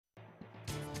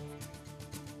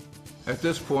At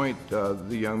this point, the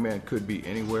young man could be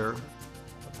anywhere.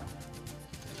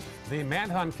 The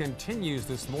manhunt continues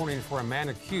this morning for a man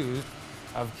accused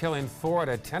of killing 4 at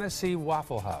a Tennessee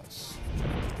Waffle House.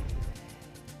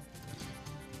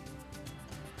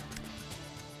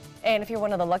 And if you're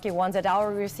one of the lucky ones that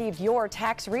already received your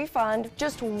tax refund,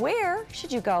 just where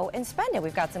should you go and spend it?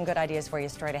 We've got some good ideas for you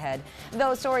straight ahead.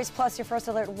 Those stories plus your first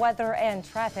alert weather and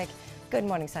traffic. Good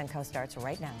Morning Suncoast starts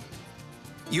right now.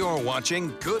 You're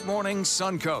watching Good Morning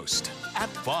Suncoast at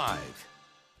 5.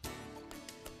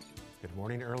 Good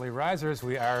morning, early risers.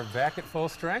 We are back at full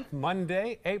strength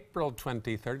Monday, April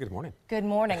 23rd. Good morning. Good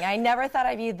morning. I never thought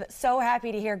I'd be so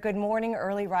happy to hear good morning,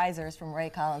 early risers from Ray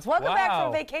Collins. Welcome back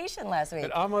from vacation last week.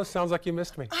 It almost sounds like you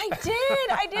missed me. I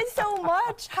did. I did so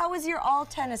much. How was your all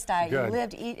tennis diet? Good. You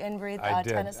lived, eat, and breathe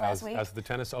tennis last week? I was at the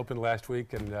tennis open last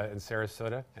week in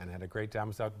Sarasota and had a great time. I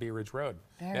was out Bee Ridge Road.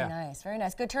 Very nice. Very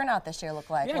nice. Good turnout this year,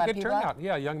 looked like. Yeah, good turnout.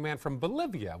 Yeah, a young man from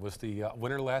Bolivia was the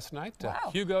winner last night.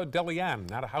 Wow. Hugo Delian.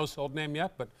 Not a household name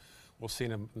yet, but we'll see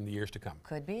him in the years to come.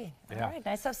 Could be. Yeah. All right,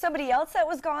 nice. So somebody else that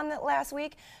was gone last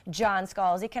week, John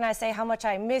Scalzi. Can I say how much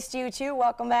I missed you too?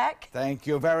 Welcome back. Thank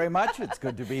you very much. It's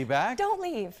good to be back. Don't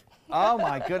leave. Oh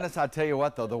my goodness, I'll tell you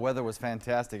what though, the weather was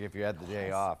fantastic if you had the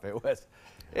day off.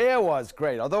 It was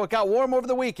great. Although it got warm over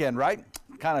the weekend, right?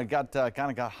 Kind of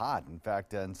got hot. In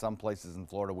fact, in some places in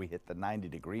Florida, we hit the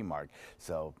 90-degree mark.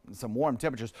 So some warm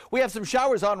temperatures. We have some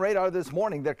showers on radar this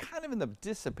morning. They're kind of in the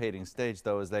dissipating stage,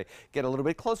 though, as they get a little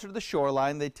bit closer to the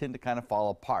shoreline. They tend to kind of fall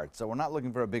apart. So we're not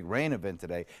looking for a big rain event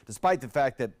today, despite the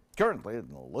fact that currently, it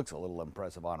looks a little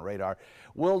impressive on radar.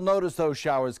 We'll notice those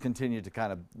showers continue to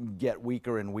kind of get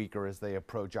weaker and weaker as they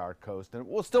approach our coast. And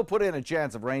we'll still put in a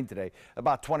chance of rain today,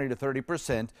 about 20 to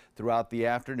 30% throughout the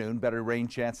afternoon. Better rain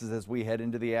chances as we head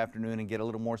into the afternoon and get a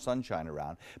little more sunshine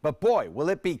around. But boy, will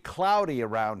it be cloudy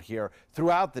around here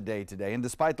throughout the day today. And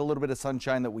despite the little bit of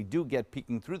sunshine that we do get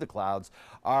peeking through the clouds,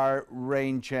 our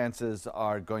rain chances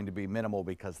are going to be minimal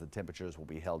because the temperatures will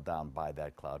be held down by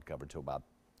that cloud cover to about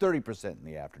 30% in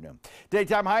the afternoon.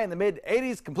 Daytime high in the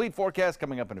mid-80s. Complete forecast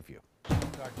coming up in a few. Talk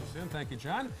to you soon. Thank you,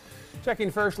 John.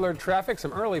 Checking first alert traffic.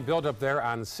 Some early buildup there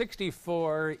on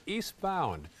 64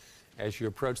 eastbound as you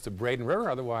approach the Braden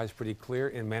River. Otherwise pretty clear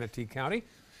in Manatee County.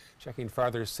 Checking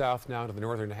farther south now to the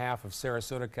northern half of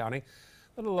Sarasota County.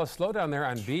 A little slowdown there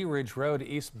on Bee Ridge Road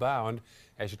eastbound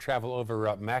as you travel over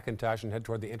McIntosh and head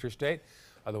toward the interstate.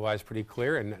 Otherwise pretty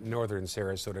clear in northern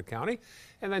Sarasota County.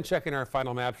 And then checking our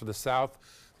final map to the south.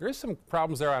 There is some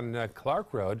problems there on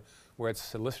Clark Road, where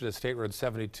it's listed as State Road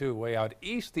 72, way out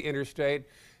east the interstate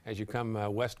as you come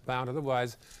westbound.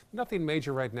 Otherwise, nothing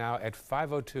major right now at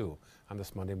 5:02 on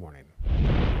this Monday morning.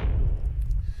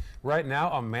 Right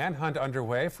now, a manhunt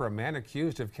underway for a man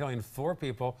accused of killing 4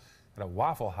 people at a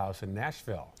Waffle House in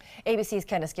Nashville. ABC's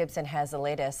Candace Gibson has the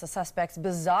latest. The suspect's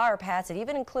bizarre past. It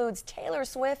even includes Taylor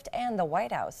Swift and the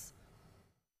White House.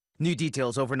 New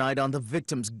details overnight on the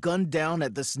victims gunned down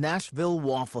at this Nashville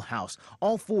Waffle House.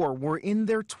 All 4 were in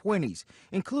their 20s,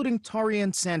 including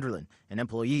Tarian Sanderlin, an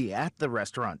employee at the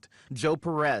restaurant. Joe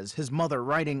Perez, his mother,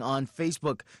 writing on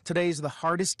Facebook, "Today's the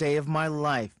hardest day of my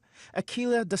life."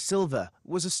 Aquila da Silva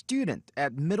was a student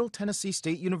at Middle Tennessee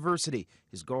State University,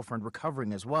 his girlfriend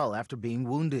recovering as well after being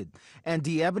wounded. And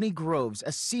DeEbony Groves,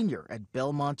 a senior at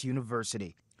Belmont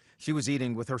University. She was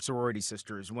eating with her sorority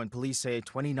sisters when police say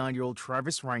 29-year-old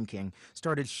Travis Reinking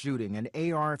started shooting an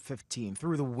AR-15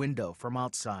 through the window from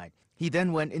outside. He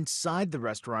then went inside the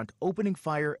restaurant, opening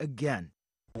fire again.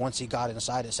 Once he got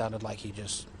inside, it sounded like he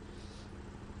just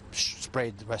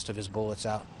sprayed the rest of his bullets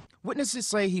out. Witnesses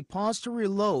say he paused to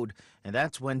reload, and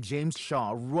that's when James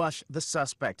Shaw rushed the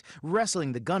suspect,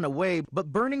 wrestling the gun away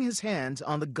but burning his hands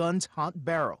on the gun's hot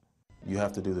barrel. You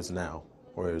have to do this now,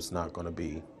 or it's not going to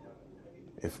be.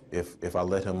 If I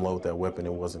let him load that weapon,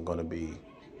 it wasn't going to be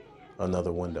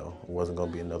another window. It wasn't going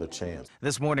to be another chance.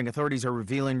 This morning, authorities are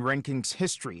revealing Reinking's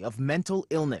history of mental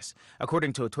illness.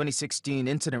 According to a 2016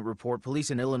 incident report,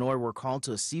 police in Illinois were called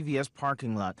to a CVS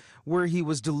parking lot where he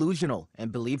was delusional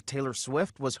and believed Taylor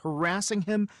Swift was harassing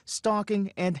him,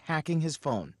 stalking, and hacking his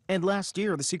phone. And last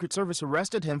year, the Secret Service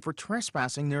arrested him for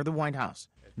trespassing near the White House.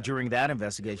 During that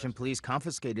investigation, police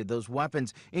confiscated those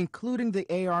weapons, including the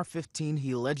AR-15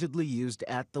 he allegedly used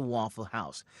at the Waffle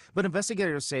House. But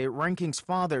investigators say Reinking's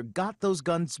father got those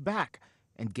guns back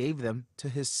and gave them to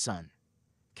his son.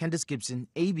 Candace Gibson,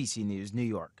 ABC News, New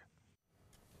York.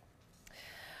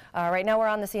 Right now we're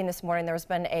on the scene this morning. There's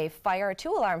been a fire, a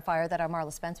 2-alarm fire that our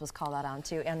Marla Spence was called out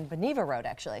onto on Beneva Road,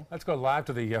 actually. Let's go live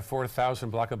to the 4000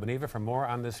 block of Beneva for more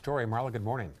on this story. Marla, good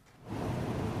morning.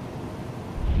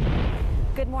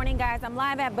 Good morning, guys. I'm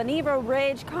live at Bonita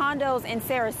Ridge Condos in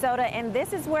Sarasota, and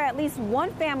this is where at least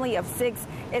one family of 6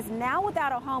 is now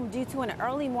without a home due to an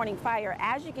early morning fire.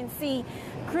 As you can see,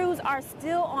 crews are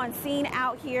still on scene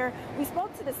out here. We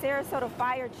spoke to the Sarasota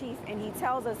fire chief, and he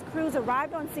tells us crews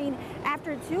arrived on scene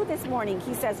after 2 this morning.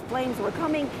 He says flames were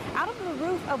coming out of the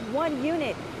roof of one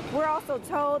unit. We're also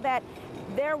told that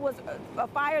there was a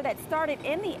fire that started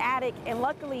in the attic, and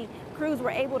luckily crews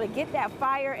were able to get that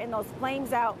fire and those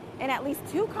flames out, and at least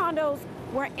 2 condos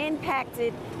were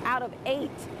impacted out of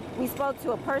 8. We spoke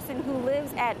to a person who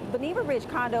lives at Bonita Ridge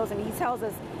Condos, and he tells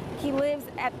us he lives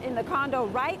in the condo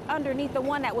right underneath the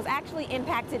one that was actually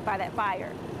impacted by that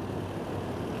fire.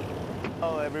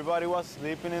 Oh, everybody was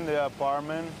sleeping in the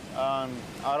apartment. Out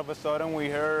of a sudden we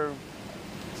heard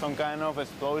some kind of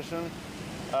explosion.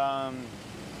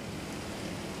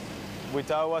 We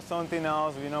thought it was something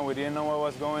else, you know, we didn't know what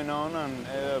was going on,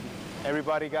 and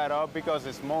everybody got up because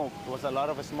of smoke. There was a lot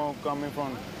of smoke coming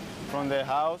from the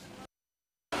house.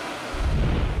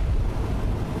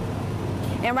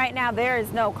 And right now there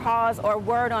is no cause or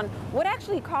word on what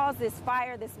actually caused this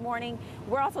fire this morning.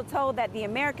 We're also told that the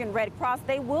American Red Cross,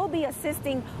 they will be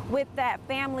assisting with that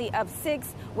family of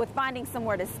 6 with finding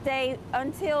somewhere to stay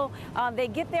until they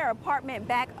get their apartment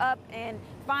back up and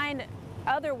find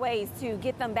other ways to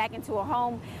get them back into a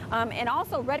home. And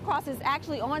also Red Cross is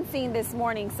actually on scene this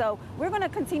morning. So we're going to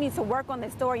continue to work on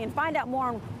this story and find out more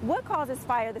on what caused this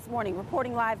fire this morning.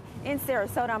 Reporting live in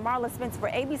Sarasota, I'm Marla Spence for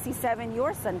ABC 7,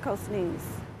 your Suncoast News.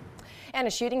 And a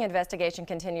shooting investigation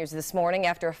continues this morning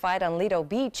after a fight on Lido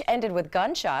Beach ended with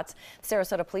gunshots. The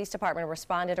Sarasota Police Department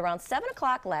responded around 7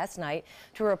 o'clock last night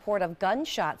to a report of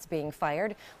gunshots being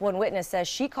fired. One witness says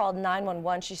she called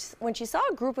 911 when she saw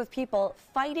a group of people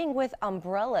fighting with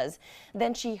umbrellas.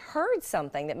 Then she heard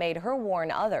something that made her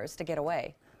warn others to get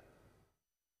away.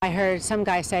 I heard some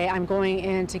guy say, "I'm going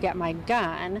in to get my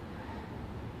gun."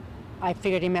 I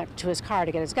figured he meant to his car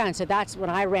to get his gun. So that's when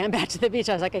I ran back to the beach.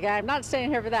 I was like, okay, I'm not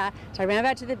staying here for that. So I ran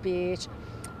back to the beach,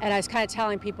 and I was kind of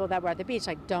telling people that were at the beach,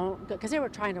 like, don't go, because they were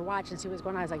trying to watch and see what was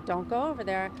going on. I was like, don't go over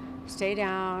there, stay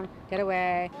down, get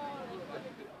away.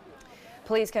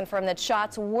 Police confirm that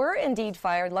shots were indeed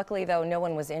fired. Luckily, though, no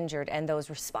one was injured, and those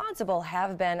responsible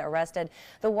have been arrested.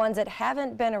 The ones that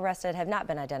haven't been arrested have not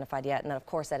been identified yet, and of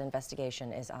course that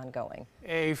investigation is ongoing.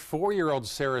 A 4-year-old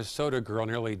Sarasota girl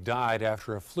nearly died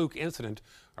after a fluke incident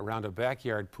around a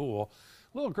backyard pool.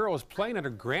 The little girl was playing at her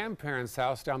grandparents'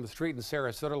 house down the street in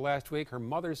Sarasota last week. Her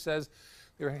mother says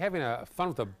they were having fun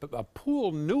with a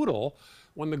pool noodle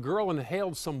when the girl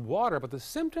inhaled some water, but the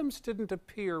symptoms didn't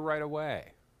appear right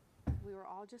away. We were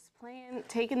all just playing,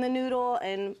 taking the noodle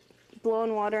and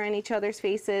blowing water in each other's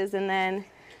faces, and then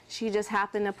she just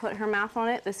happened to put her mouth on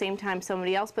it at the same time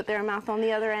somebody else put their mouth on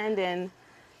the other end, and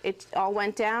it all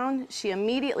went down. She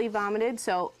immediately vomited,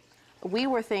 so we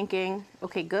were thinking,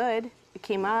 okay, good, it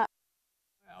came up.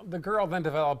 The girl then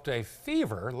developed a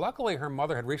fever. Luckily, her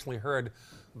mother had recently heard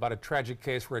about a tragic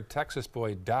case where a Texas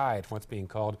boy died from what's being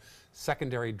called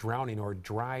secondary drowning or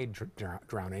dry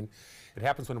drowning. It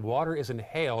happens when water is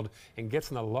inhaled and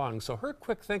gets in the lungs. So her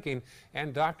quick thinking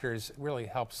and doctors really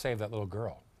helped save that little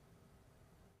girl.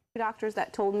 Doctors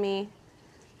that told me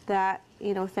that,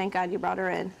 you know, thank God you brought her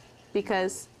in,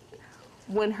 because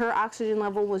when her oxygen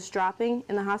level was dropping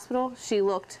in the hospital, she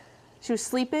was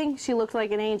sleeping, she looked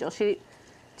like an angel. She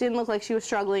didn't look like she was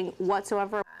struggling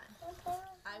whatsoever.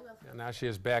 And now she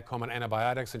is back home on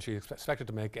antibiotics, and she's expected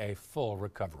to make a full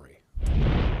recovery.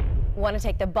 Want to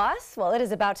take the bus? Well, it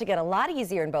is about to get a lot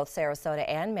easier in both Sarasota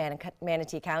and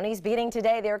Manatee counties. Beginning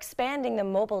today, they're expanding the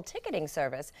mobile ticketing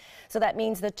service. So that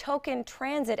means the token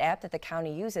transit app that the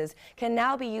county uses can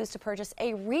now be used to purchase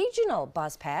a regional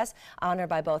bus pass honored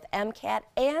by both MCAT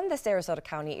and the Sarasota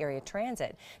County Area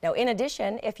Transit. Now, in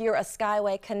addition, if you're a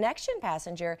Skyway Connection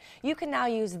passenger, you can now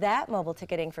use that mobile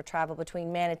ticketing for travel between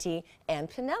Manatee and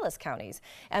Pinellas counties.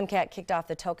 MCAT kicked off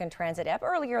the token transit app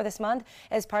earlier this month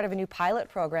as part of a new pilot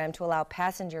program to allow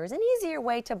passengers an easier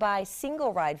way to buy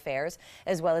single ride fares,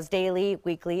 as well as daily,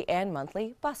 weekly, and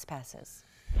monthly bus passes.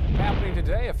 Happening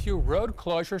today, a few road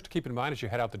closures to keep in mind as you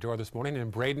head out the door this morning.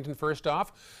 In Bradenton, first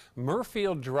off,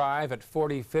 Murfield Drive at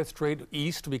 45th Street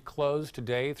East will be closed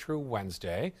today through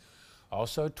Wednesday.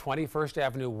 Also, 21st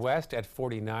Avenue West at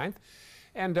 49th.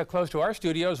 And close to our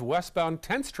studios, westbound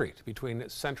 10th Street between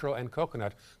Central and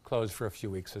Coconut closed for a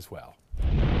few weeks as well.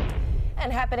 And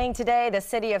happening today, the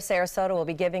city of Sarasota will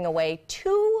be giving away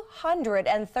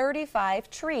 235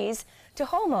 trees to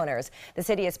homeowners. The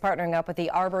city is partnering up with the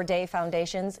Arbor Day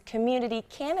Foundation's Community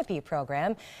Canopy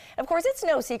program. Of course, it's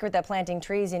no secret that planting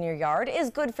trees in your yard is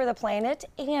good for the planet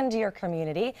and your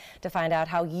community. To find out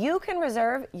how you can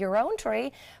reserve your own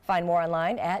tree, find more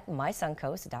online at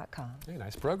mysuncoast.com. Hey,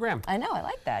 nice program. I know, I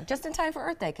like that. Just in time for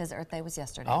Earth Day, because Earth Day was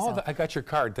yesterday. Oh, so. I got your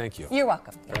card. Thank you. You're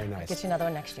welcome. Very nice. Get you another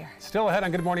one next year. Still ahead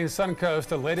on Good Morning Suncoast,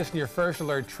 the latest in your first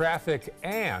alert traffic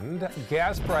and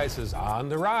gas prices on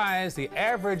the rise. The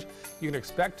average you can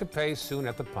expect to pay soon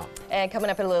at the pump. And coming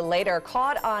up a little later,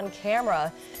 caught on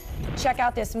camera. Check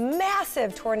out this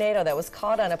massive tornado that was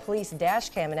caught on a police dash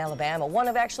cam in Alabama. One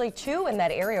of actually two in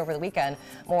that area over the weekend.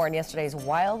 More on yesterday's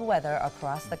wild weather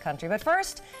across the country. But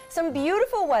first, some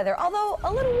beautiful weather, although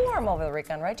a little warm over the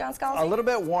weekend, right, John Scalzi? A little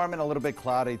bit warm and a little bit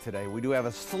cloudy today. We do have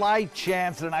a slight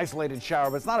chance at an isolated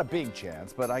shower, but it's not a big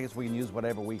chance. But I guess we can use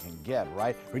whatever we can get,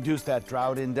 right? Reduce that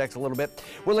drought index a little bit.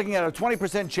 We're looking at a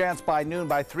 20% chance by noon.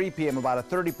 By 3 p.m., about a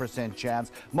 30%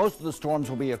 chance. Most of the storms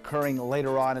will be occurring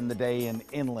later on in the day in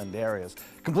inland areas.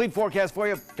 Complete forecast for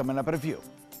you coming up in a few.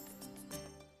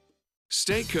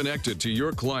 Stay connected to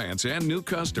your clients and new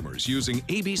customers using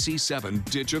ABC7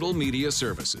 Digital Media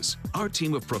Services. Our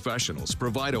team of professionals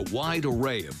provide a wide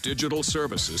array of digital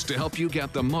services to help you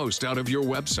get the most out of your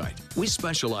website. We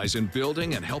specialize in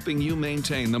building and helping you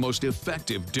maintain the most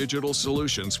effective digital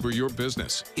solutions for your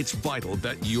business. It's vital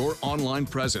that your online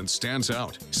presence stands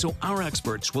out, so our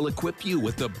experts will equip you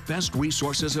with the best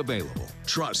resources available.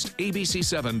 Trust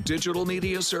ABC7 Digital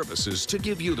Media Services to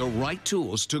give you the right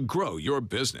tools to grow your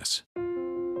business.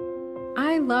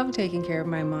 I love taking care of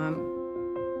my mom.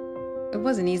 It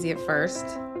wasn't easy at first.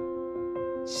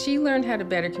 She learned how to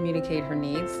better communicate her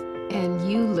needs. And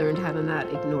you learned how to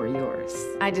not ignore yours.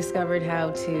 I discovered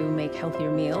how to make healthier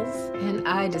meals. And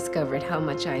I discovered how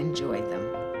much I enjoyed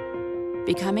them.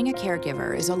 Becoming a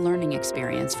caregiver is a learning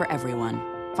experience for everyone.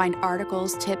 Find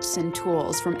articles, tips, and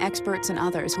tools from experts and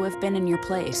others who have been in your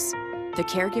place. The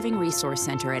Caregiving Resource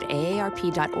Center at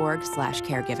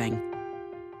aarp.org/caregiving.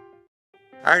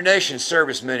 Our nation's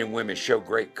servicemen and women show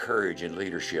great courage and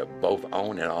leadership, both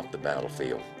on and off the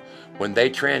battlefield. When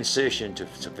they transition to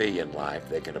civilian life,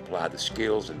 they can apply the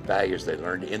skills and values they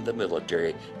learned in the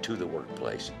military to the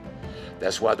workplace.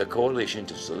 That's why the Coalition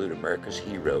to Salute America's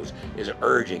Heroes is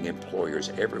urging employers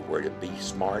everywhere to be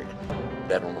smart,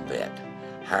 bet on a vet.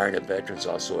 Hiring a veteran is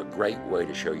also a great way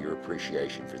to show your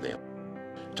appreciation for them.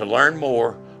 To learn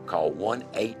more, call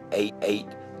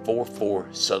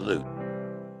 1-888-44-SALUTE.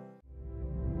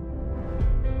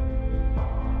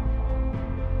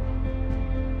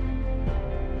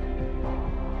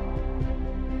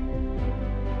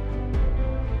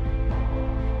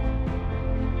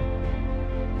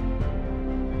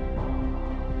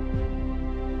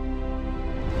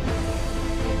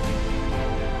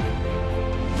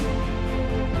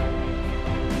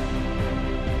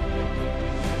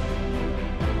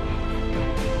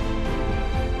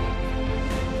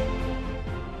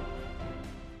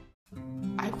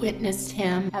 Witnessed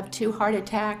him have 2 heart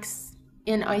attacks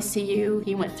in ICU.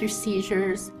 He went through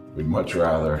seizures. We'd much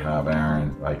rather have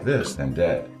Aaron like this than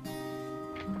dead.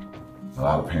 A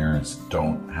lot of parents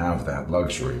don't have that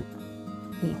luxury.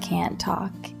 He can't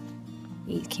talk.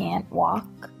 He can't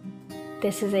walk.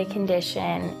 This is a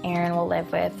condition Aaron will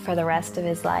live with for the rest of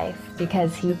his life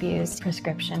because he abused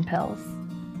prescription pills.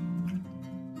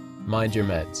 Mind your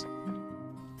meds.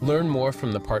 Learn more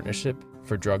from the Partnership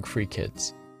for Drug-Free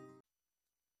Kids.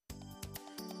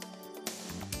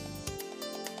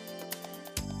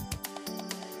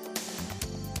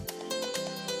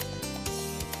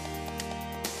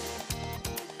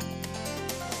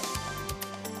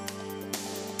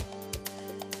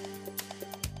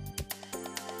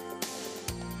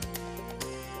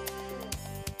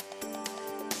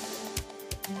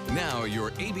 Now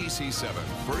your ABC7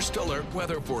 First Alert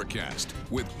Weather Forecast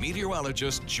with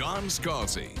meteorologist John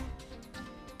Scalzi.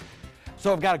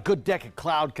 So I've got a good deck of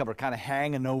cloud cover kind of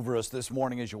hanging over us this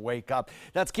morning as you wake up.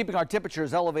 That's keeping our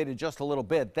temperatures elevated just a little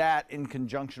bit. That in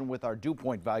conjunction with our dew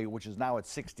point value, which is now at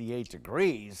 68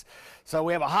 degrees. So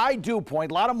we have a high dew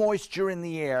point, a lot of moisture in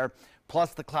the air,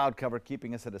 plus the cloud cover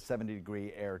keeping us at a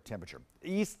 70-degree air temperature.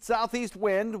 East-southeast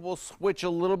wind will switch a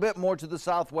little bit more to the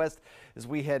southwest as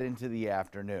we head into the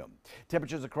afternoon.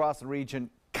 Temperatures across the region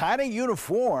kind of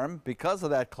uniform because of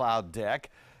that cloud deck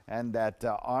and that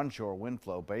onshore wind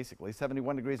flow, basically.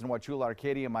 71 degrees in Wauchula,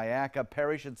 Arcadia, Mayaca,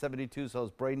 Parrish at 72, so is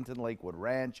Bradenton, Lakewood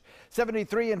Ranch.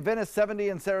 73 in Venice, 70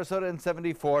 in Sarasota, and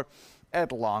 74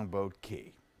 at Longboat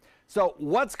Key. So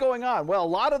what's going on? Well, a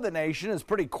lot of the nation is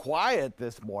pretty quiet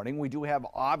this morning. We do have,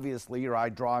 obviously, your eye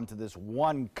drawn to this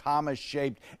one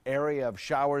comma-shaped area of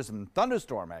showers and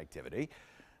thunderstorm activity.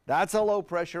 That's a low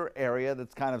pressure area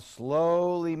that's kind of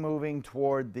slowly moving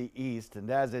toward the east, and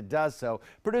as it does so,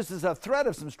 produces a threat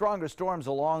of some stronger storms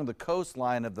along the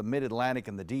coastline of the mid-Atlantic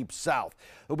and the deep south.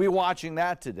 We'll be watching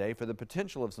that today for the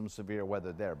potential of some severe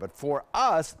weather there. But for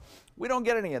us, we don't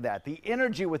get any of that. The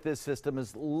energy with this system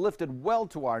is lifted well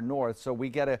to our north, so we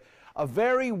get a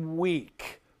very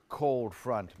weak cold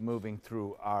front moving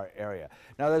through our area.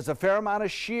 Now, there's a fair amount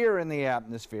of shear in the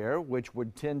atmosphere, which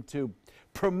would tend to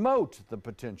promote the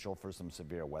potential for some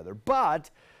severe weather, but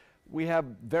we have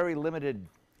very limited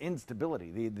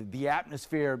instability. The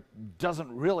atmosphere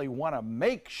doesn't really want to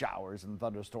make showers and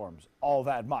thunderstorms all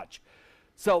that much.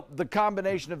 So the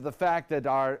combination of the fact that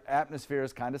our atmosphere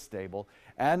is kind of stable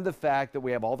and the fact that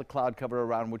we have all the cloud cover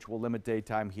around, which will limit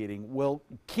daytime heating, will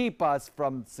keep us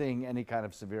from seeing any kind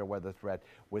of severe weather threat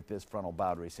with this frontal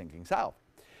boundary sinking south.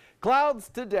 Clouds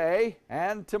today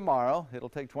and tomorrow. It'll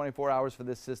take 24 hours for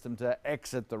this system to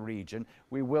exit the region.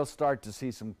 We will start to see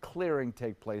some clearing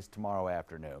take place tomorrow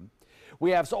afternoon.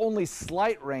 We have only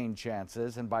slight rain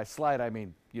chances, and by slight I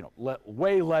mean,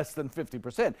 way less than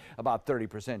 50%, about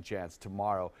 30% chance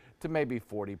tomorrow to maybe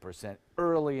 40%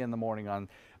 early in the morning on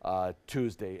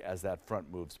Tuesday as that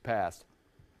front moves past.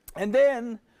 And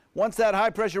then once that high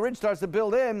pressure ridge starts to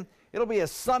build in, it'll be a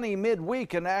sunny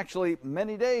midweek and actually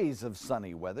many days of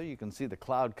sunny weather. You can see the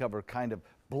cloud cover kind of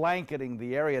blanketing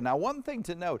the area. Now, one thing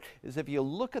to note is if you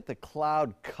look at the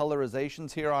cloud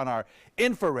colorizations here on our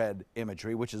infrared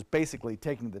imagery, which is basically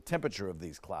taking the temperature of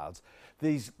these clouds,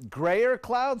 these grayer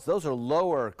clouds, those are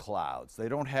lower clouds. They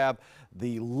don't have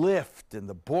the lift and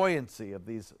the buoyancy of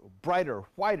these brighter,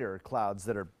 whiter clouds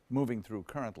that are moving through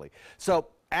currently. So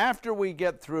after we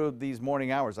get through these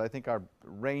morning hours, I think our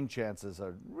rain chances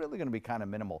are really going to be kind of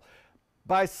minimal.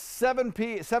 By 7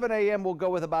 a.m., we'll go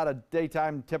with about a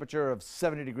daytime temperature of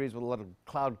 70 degrees with a little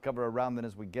cloud cover around. Then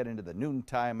as we get into the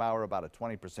noontime hour, about a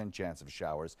 20% chance of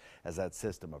showers as that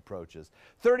system approaches.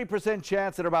 30%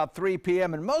 chance at about 3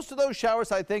 p.m. And most of those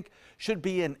showers, I think, should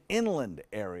be in inland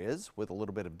areas with a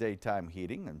little bit of daytime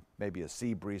heating and maybe a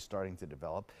sea breeze starting to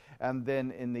develop. And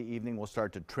then in the evening, we'll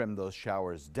start to trim those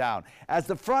showers down. As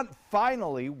the front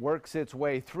finally works its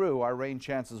way through, our rain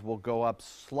chances will go up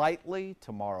slightly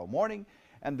tomorrow morning,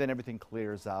 and then everything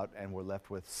clears out and we're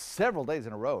left with several days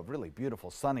in a row of really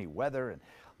beautiful sunny weather and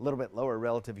a little bit lower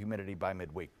relative humidity by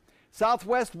midweek.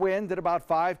 Southwest wind at about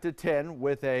 5 to 10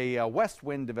 with a west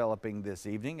wind developing this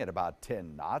evening at about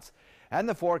 10 knots. And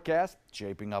the forecast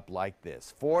shaping up like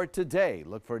this. For today,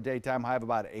 look for a daytime high of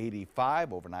about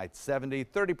 85, overnight 70,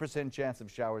 30% chance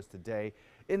of showers today,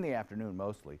 in the afternoon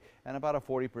mostly, and about a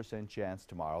 40% chance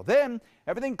tomorrow. Then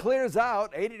everything clears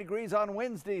out, 80 degrees on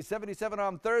Wednesday, 77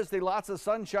 on Thursday, lots of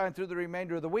sunshine through the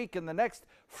remainder of the week, and the next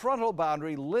frontal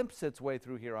boundary limps its way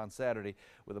through here on Saturday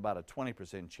with about a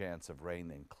 20% chance of rain,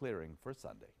 then clearing for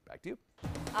Sunday. Back to you.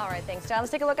 All right, thanks, John.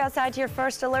 Let's take a look outside to your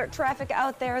first alert traffic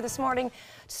out there this morning.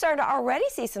 Starting to already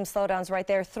see some slowdowns right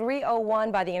there.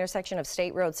 301 by the intersection of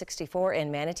State Road 64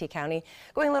 in Manatee County.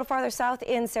 Going a little farther south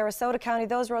in Sarasota County,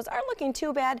 those roads aren't looking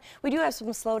too bad. We do have some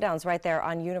slowdowns right there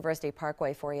on University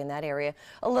Parkway for you in that area.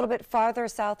 A little bit farther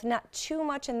south, not too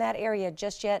much in that area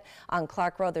just yet. On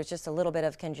Clark Road, there's just a little bit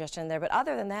of congestion there. But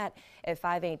other than that, at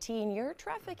 518, your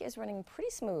traffic is running pretty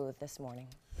smooth this morning.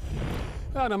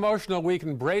 An emotional week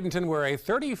in Bradenton where a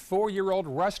 34-year-old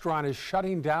restaurant is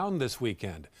shutting down this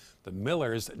weekend. The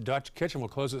Miller's Dutch Kitchen will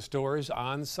close its doors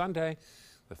on Sunday.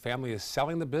 The family is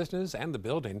selling the business and the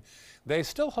building. They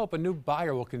still hope a new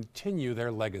buyer will continue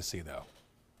their legacy, though.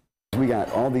 We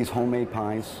got all these homemade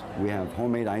pies. We have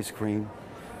homemade ice cream.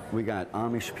 We got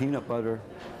Amish peanut butter.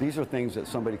 These are things that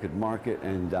somebody could market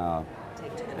and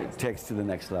take to the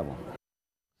next level.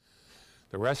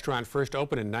 The restaurant first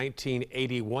opened in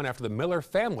 1981 after the Miller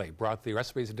family brought the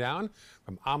recipes down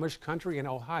from Amish country in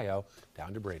Ohio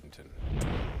down to Bradenton.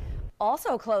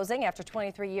 Also closing after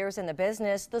 23 years in the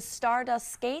business, the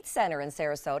Stardust Skate Center in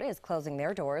Sarasota is closing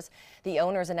their doors. The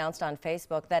owners announced on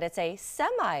Facebook that it's a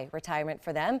semi-retirement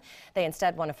for them. They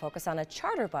instead want to focus on a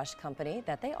charter bus company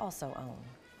that they also own.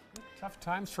 Tough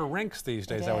times for rinks these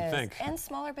days, I would think. And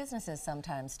smaller businesses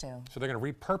sometimes, too. So they're going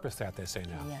to repurpose that, they say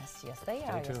now. Yes, they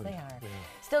are. Yes, they are. Yeah.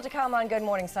 Still to come on Good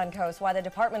Morning Suncoast, why the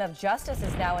Department of Justice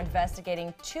is now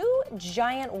investigating 2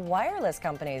 giant wireless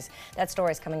companies. That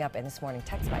story is coming up in this morning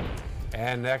Text Bite.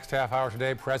 And next half hour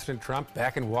today, President Trump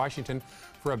back in Washington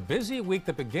for a busy week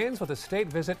that begins with a state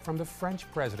visit from the French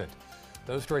president.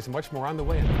 Those stories and much more on the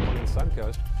way in Good Morning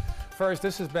Suncoast. First,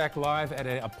 this is back live at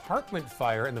an apartment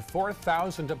fire in the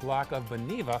 4,000 block of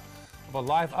Beneva. Of a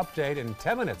live update in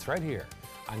 10 minutes right here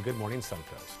on Good Morning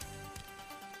Suncoast.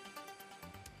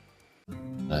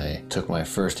 I took my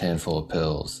first handful of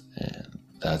pills and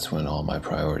that's when all my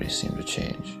priorities seemed to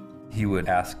change. He would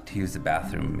ask to use the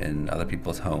bathroom in other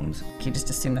people's homes. He just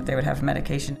assumed that they would have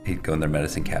medication. He'd go in their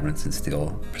medicine cabinets and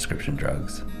steal prescription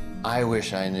drugs. I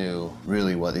wish I knew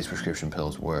really what these prescription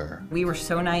pills were. We were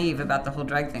so naive about the whole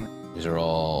drug thing. These are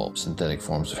all synthetic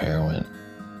forms of heroin.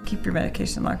 Keep your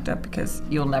medication locked up because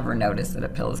you'll never notice that a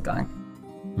pill is gone.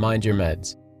 Mind your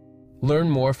meds. Learn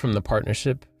more from the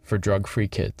Partnership for Drug-Free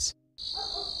Kids.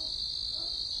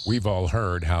 We've all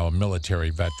heard how military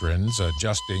veterans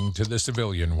adjusting to the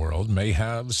civilian world may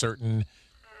have certain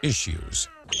issues.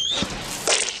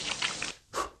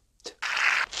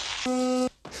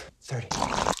 30.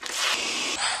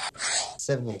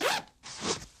 70.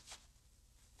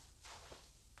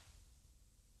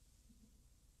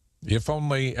 If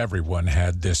only everyone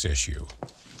had this issue.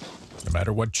 No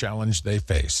matter what challenge they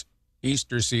face,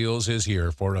 Easter Seals is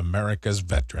here for America's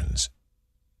veterans.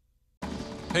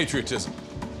 Patriotism.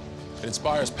 It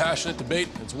inspires passionate debate,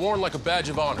 and it's worn like a badge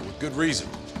of honor with good reason,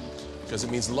 because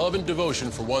it means love and devotion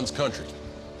for one's country.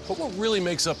 But what really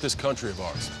makes up this country of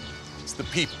ours? It's the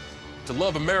people. To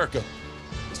love America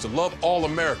is to love all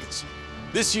Americans.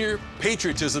 This year,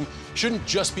 patriotism shouldn't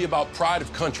just be about pride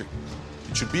of country.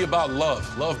 It should be about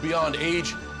love. Love beyond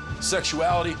age,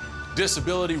 sexuality,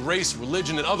 disability, race,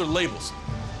 religion, and other labels.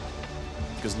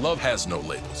 Because love has no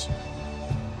labels.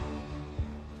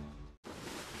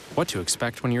 What to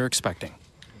expect when you're expecting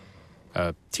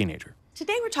a teenager.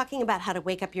 Today we're talking about how to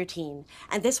wake up your teen,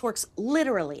 and this works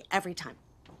literally every time.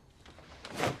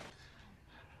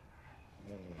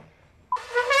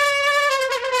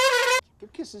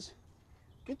 Good kisses.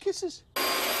 Good kisses.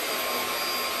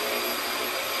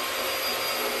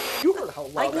 You heard how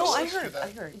loud I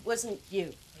heard. It wasn't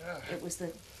you. Yeah. It was the...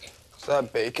 Is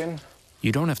that bacon?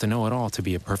 You don't have to know it all to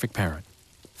be a perfect parent.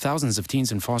 Thousands of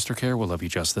teens in foster care will love you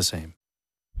just the same.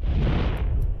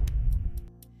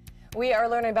 We are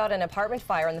learning about an apartment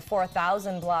fire in the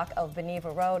 4000 block of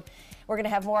Beneva Road. We're going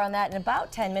to have more on that in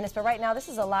about 10 minutes, but right now this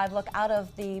is a live look out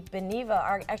of the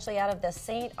Beneva, actually out of the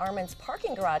St. Armand's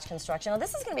parking garage construction. Now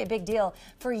this is going to be a big deal.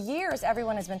 For years,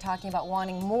 everyone has been talking about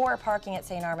wanting more parking at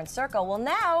St. Armand's Circle. Well,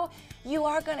 now you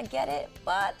are going to get it,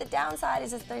 but the downside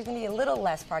is that there's going to be a little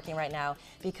less parking right now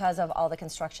because of all the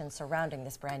construction surrounding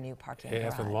this brand new parking garage. Yeah,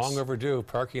 it's been long overdue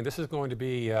parking. This is going to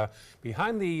be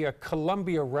behind the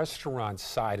Columbia restaurant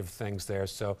side of things there.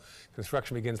 So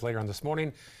construction begins later on this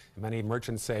morning. Many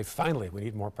merchants say, finally, we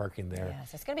need more parking there.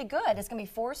 Yes, it's going to be good. It's going to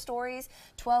be 4 stories,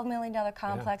 $12 million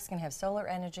complex. Yeah. It's going to have solar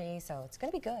energy, so it's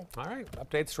going to be good. All right,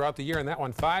 updates throughout the year on that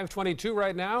one. 522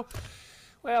 right now.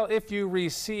 Well, if you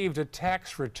received a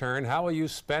tax return, how will you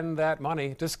spend that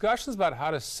money? Discussions about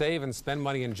how to save and spend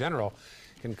money in general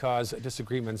can cause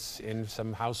disagreements in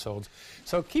some households.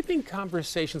 So keeping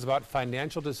conversations about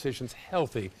financial decisions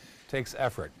healthy takes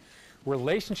effort.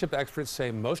 Relationship experts say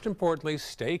most importantly,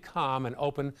 stay calm and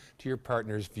open to your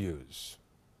partner's views.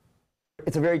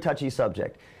 It's a very touchy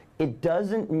subject. It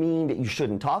doesn't mean that you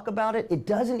shouldn't talk about it. It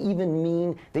doesn't even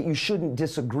mean that you shouldn't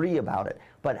disagree about it.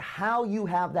 But how you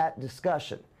have that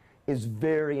discussion is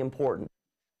very important.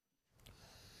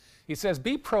 He says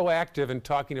be proactive in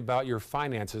talking about your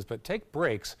finances, but take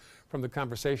breaks from the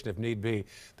conversation if need be.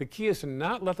 The key is to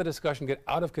not let the discussion get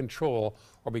out of control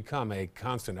or become a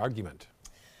constant argument.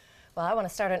 Well, I want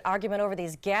to start an argument over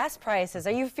these gas prices.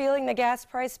 Are you feeling the gas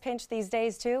price pinch these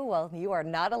days too? Well, you are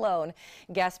not alone.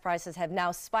 Gas prices have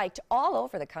now spiked all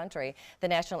over the country. The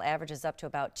national average is up to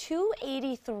about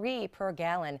 $2.83 per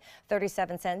gallon,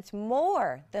 37 cents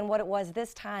more than what it was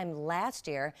this time last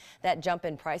year. That jump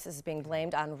in prices is being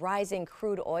blamed on rising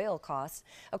crude oil costs.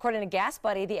 According to Gas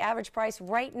Buddy, the average price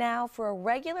right now for a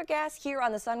regular gas here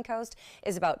on the Suncoast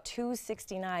is about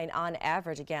 $2.69 on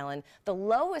average a gallon. The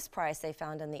lowest price they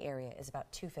found in the area is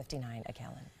about $2.59 a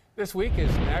gallon. This week is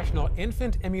National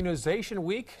Infant Immunization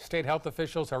Week. State health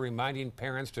officials are reminding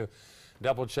parents to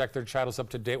double check their child is up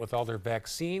to date with all their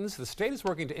vaccines. The state is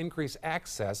working to increase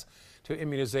access to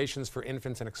immunizations for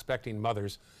infants and expecting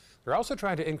mothers. They're also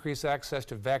trying to increase access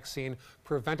to vaccine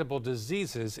preventable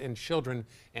diseases in children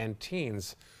and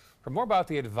teens. For more about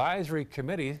the advisory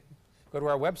committee, go to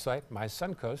our website,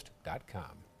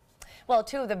 mysuncoast.com. Well,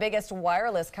 2 of the biggest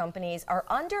wireless companies are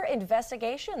under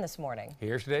investigation this morning.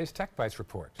 Here's today's Tech Bites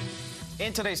report.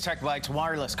 In today's Tech Bites,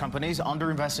 wireless companies under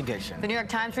investigation. The New York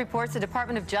Times reports the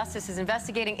Department of Justice is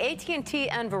investigating AT&T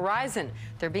and Verizon.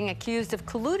 They're being accused of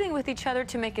colluding with each other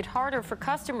to make it harder for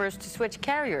customers to switch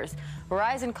carriers.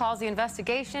 Verizon calls the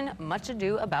investigation much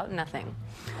ado about nothing.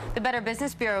 The Better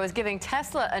Business Bureau is giving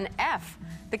Tesla an F.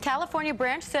 The California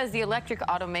branch says the electric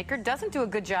automaker doesn't do a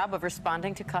good job of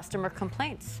responding to customer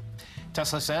complaints.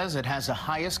 Tesla says it has the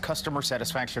highest customer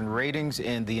satisfaction ratings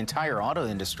in the entire auto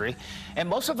industry, and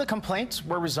most of the complaints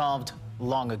were resolved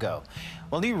long ago.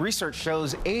 Well, new research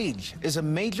shows age is a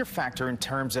major factor in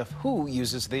terms of who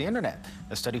uses the internet.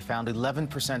 The study found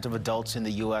 11% of adults in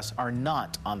the U.S. are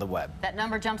not on the web. That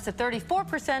number jumps to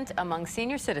 34% among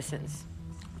senior citizens.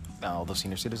 All the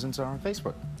senior citizens are on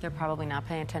Facebook. They're probably not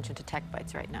paying attention to Tech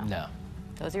Bites right now. No.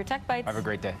 Those are your Tech Bites. Have a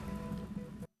great day.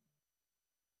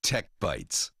 Tech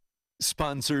Bites,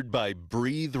 sponsored by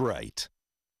Breathe Right.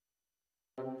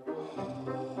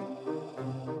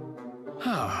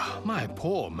 Ah, my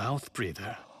poor mouth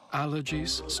breather.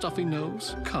 Allergies, stuffy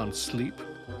nose, can't sleep.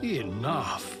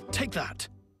 Enough. Take that.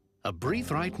 A Breathe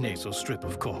Right nasal strip,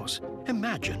 of course.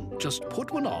 Imagine, just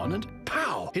put one on and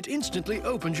pow! It instantly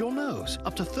opens your nose,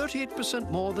 up to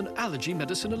 38% more than allergy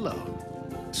medicine alone.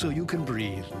 So you can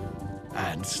breathe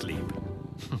and sleep.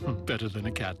 Better than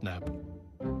a cat nap.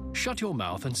 Shut your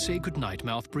mouth and say goodnight,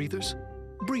 mouth breathers.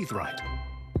 Breathe Right.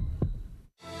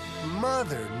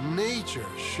 Mother Nature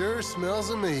sure smells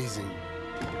amazing,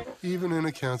 even in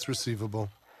accounts receivable.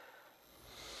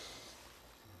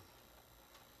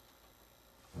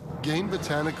 Gain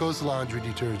Botanico's laundry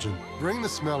detergent. Bring the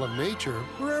smell of nature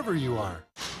wherever you are.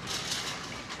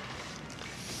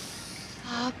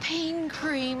 Pain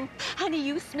cream. Honey,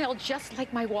 you smell just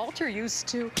like my Walter used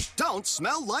to. Don't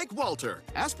smell like Walter.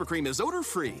 Aspercream is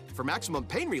odor-free for maximum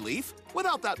pain relief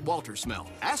without that Walter smell.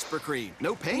 Aspercream.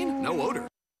 No pain, no odor.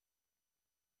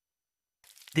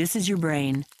 This is your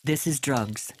brain. This is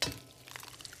drugs.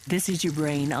 This is your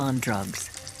brain on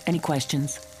drugs. Any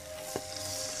questions?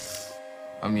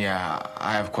 Yeah,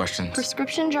 I have questions.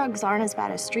 Prescription drugs aren't as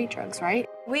bad as street drugs, right?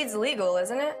 Weed's legal,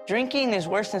 isn't it? Drinking is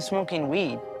worse than smoking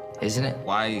weed. Isn't it?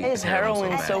 Why is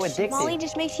heroin so addictive? Molly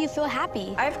just makes you feel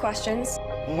happy. I have questions.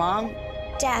 Mom?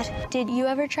 Dad, did you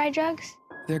ever try drugs?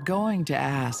 They're going to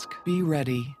ask. Be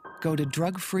ready. Go to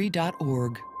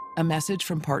drugfree.org. A message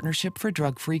from Partnership for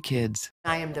Drug-Free Kids.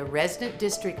 I am the resident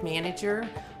district manager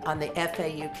on the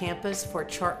FAU campus for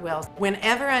Chartwell.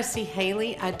 Whenever I see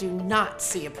Haley, I do not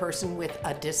see a person with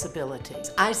a disability.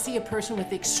 I see a person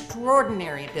with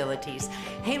extraordinary abilities.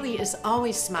 Haley is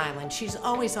always smiling. She's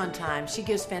always on time. She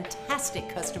gives fantastic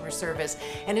customer service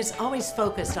and is always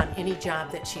focused on any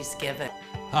job that she's given.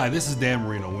 Hi, this is Dan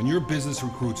Marino. When your business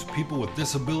recruits people with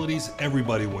disabilities,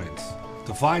 everybody wins.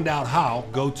 To find out how,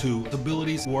 go to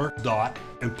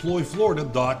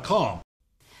disabilitieswork.employflorida.com.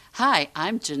 Hi,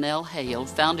 I'm Janelle Hale,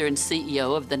 founder and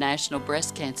CEO of the National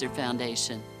Breast Cancer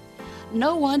Foundation.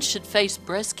 No one should face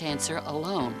breast cancer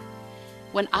alone.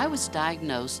 When I was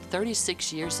diagnosed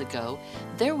 36 years ago,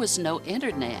 there was no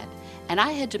internet, and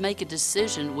I had to make a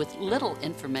decision with little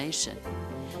information.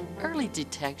 Early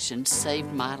detection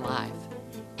saved my life.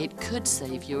 It could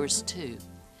save yours too.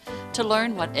 To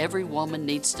learn what every woman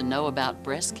needs to know about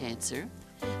breast cancer,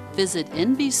 visit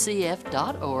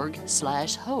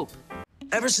nbcf.org/hope.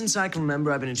 Ever since I can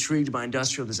remember, I've been intrigued by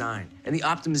industrial design and the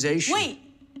optimization. Wait,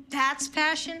 that's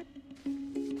passion?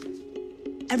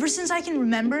 Ever since I can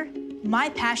remember, my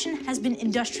passion has been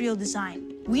industrial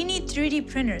design. We need 3D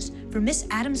printers for Miss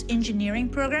Adams' engineering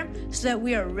program so that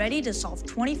we are ready to solve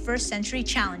 21st century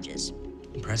challenges.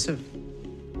 Impressive.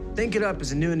 Think It Up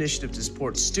is a new initiative to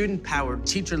support student-powered,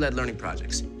 teacher-led learning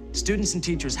projects. Students and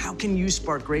teachers, how can you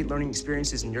spark great learning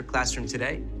experiences in your classroom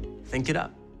today? Think It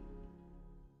Up.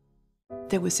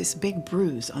 There was this big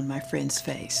bruise on my friend's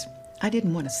face. I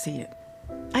didn't want to see it.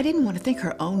 I didn't want to think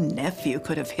her own nephew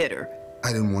could have hit her.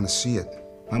 I didn't want to see it.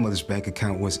 My mother's bank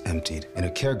account was emptied, and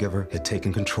a caregiver had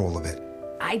taken control of it.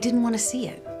 I didn't want to see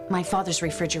it. My father's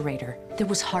refrigerator, there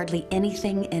was hardly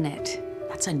anything in it.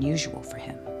 That's unusual for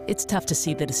him. It's tough to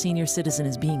see that a senior citizen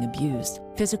is being abused,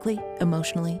 physically,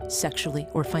 emotionally, sexually,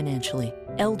 or financially.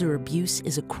 Elder abuse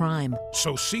is a crime.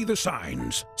 So see the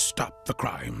signs. Stop the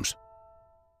crimes.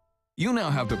 You now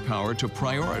have the power to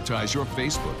prioritize your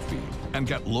Facebook feed and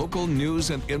get local news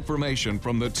and information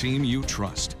from the team you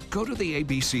trust. Go to the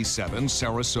ABC7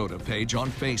 Sarasota page on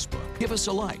Facebook. Give us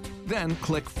a like, then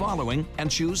click following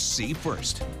and choose See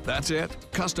First. That's it.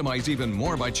 Customize even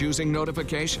more by choosing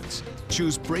notifications.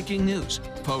 Choose breaking news,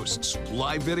 posts,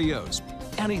 live videos,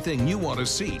 anything you want to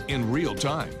see in real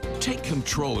time. Take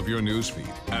control of your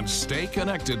newsfeed and stay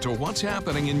connected to what's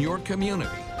happening in your community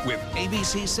with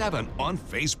ABC7 on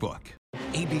Facebook.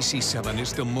 ABC7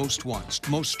 is the most watched,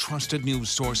 most trusted news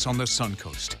source on the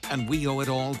Suncoast, and we owe it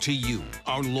all to you,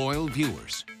 our loyal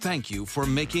viewers. Thank you for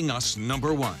making us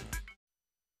 #1.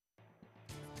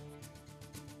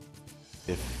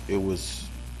 If it was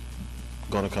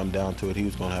going to come down to it, he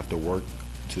was going to have to work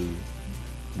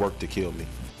to kill me.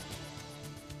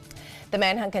 The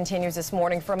manhunt continues this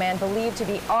morning for a man believed to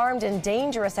be armed and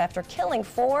dangerous after killing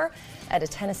 4 at a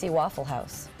Tennessee Waffle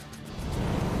House.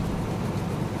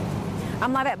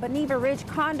 I'm live at Boneva Ridge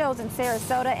Condos in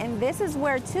Sarasota, and this is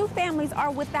where 2 families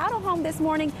are without a home this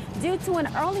morning due to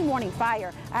an early morning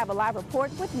fire. I have a live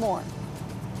report with more.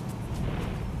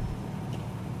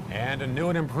 And a new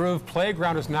and improved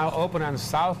playground is now open on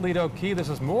South Lido Key. This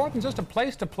is more than just a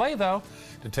place to play, though.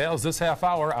 Details this half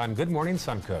hour on Good Morning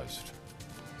Suncoast.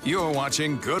 You're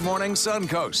watching Good Morning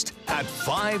Suncoast at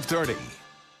 5:30.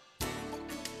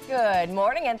 Good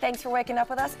morning, and thanks for waking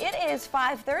up with us. It is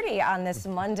 5:30 on this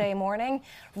Monday morning.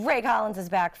 Ray Collins is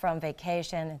back from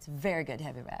vacation. It's very good to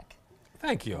have you back.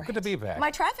 Thank you. Right. Good to be back.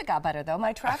 My traffic got better, though.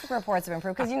 My traffic reports have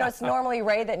improved, because, it's normally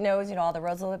Ray that knows, all the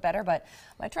roads a little bit better, but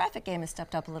my traffic game has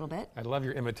stepped up a little bit. I love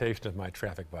your imitation of my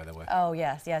traffic, by the way. Oh,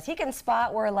 yes, yes. He can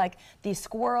spot where, the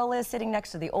squirrel is sitting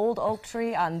next to the old oak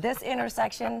tree on this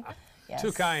intersection. Yes.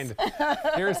 Too kind.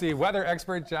 Here's the weather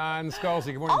expert, John Scalzi.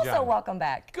 Good morning, John. Also, welcome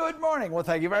back. Good morning. Well,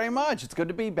 thank you very much. It's good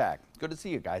to be back. Good to see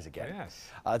you guys again. Yes.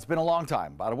 It's been a long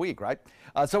time, about a week, right?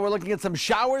 So we're looking at some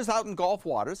showers out in Gulf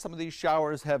waters. Some of these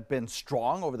showers have been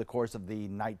strong over the course of the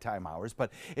nighttime hours,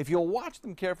 but if you'll watch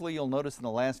them carefully, you'll notice in the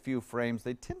last few frames,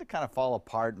 they tend to kind of fall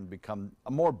apart and become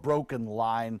a more broken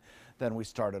line than we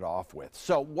started off with.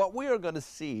 So what we are going to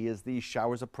see is these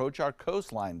showers approach our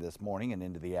coastline this morning and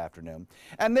into the afternoon,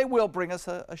 and they will bring us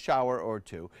a shower or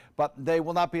two, but they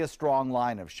will not be a strong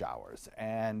line of showers,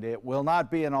 and it will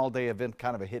not be an all-day event,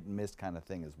 kind of a hit and miss kind of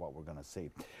thing is what we're going to see.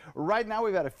 Right now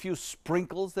we've had a few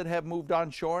sprinkles that have moved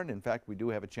on shore, and in fact we do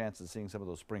have a chance of seeing some of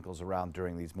those sprinkles around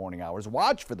during these morning hours.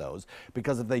 Watch for those,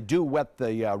 because if they do wet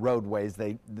the roadways,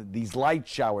 these light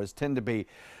showers tend to be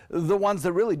the ones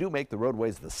that really do make the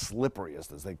roadways the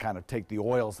slipperiest, as they kind of take the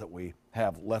oils that we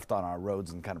have left on our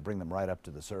roads and kind of bring them right up to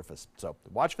the surface. So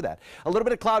watch for that. A little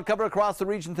bit of cloud cover across the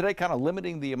region today, kind of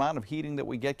limiting the amount of heating that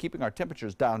we get, keeping our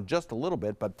temperatures down just a little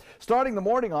bit, but starting the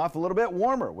morning off a little bit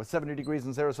warmer with 70 degrees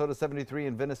in Sarasota, 73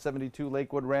 in Venice, 72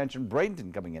 Lakewood Ranch and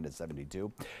Bradenton coming in at 72.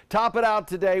 Top it out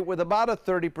today with about a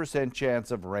 30%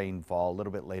 chance of rainfall a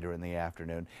little bit later in the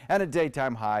afternoon, and a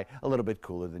daytime high a little bit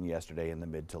cooler than yesterday in the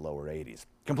mid to lower 80s.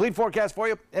 Complete forecast for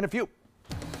you in a few.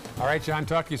 All right, John,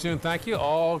 talk to you soon. Thank you.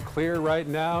 All clear right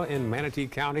now in Manatee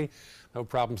County. No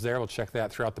problems there. We'll check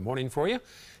that throughout the morning for you.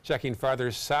 Checking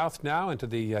farther south now into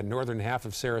the northern half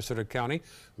of Sarasota County.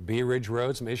 Bee Ridge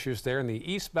Road, some issues there in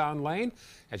the eastbound lane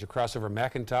as you cross over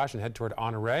McIntosh and head toward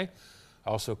Honore.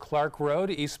 Also Clark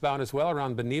Road, eastbound as well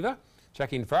around Boneva.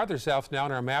 Checking farther south now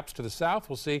on our maps to the south,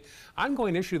 we'll see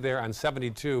ongoing issue there on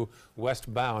 72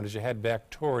 westbound as you head back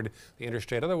toward the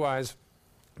interstate. Otherwise,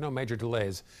 no major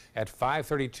delays at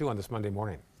 5:32 on this Monday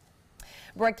morning.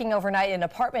 Breaking overnight, an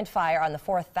apartment fire on the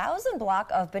 4,000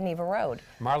 block of Boneva Road.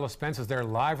 Marla Spence is there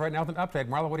live right now with an update.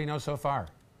 Marla, what do you know so far?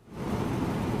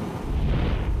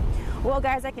 Well,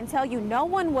 guys, I can tell you no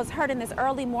one was hurt in this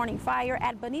early morning fire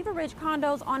at Boneva Ridge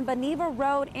Condos on Boneva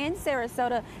Road in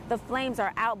Sarasota. The flames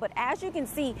are out, but as you can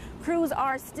see, crews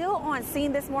are still on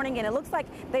scene this morning, and it looks like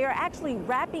they are actually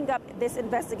wrapping up this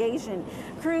investigation.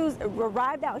 Crews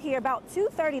arrived out here about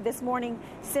 2:30 this morning.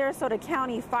 Sarasota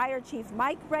County Fire Chief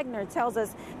Mike Regner tells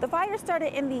us the fire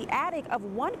started in the attic of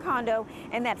one condo,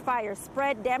 and that fire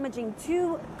spread, damaging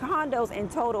 2 condos in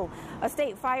total. A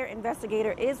state fire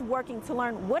investigator is working to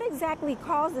learn what exactly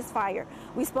caused this fire.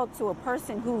 We spoke to a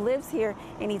person who lives here,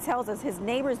 and he tells us his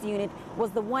neighbor's unit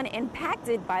was the one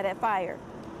impacted by that fire.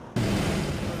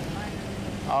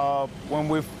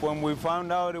 When we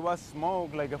found out it was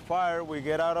smoke, like a fire, we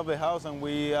get out of the house and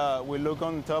we look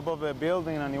on top of the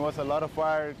building, and it was a lot of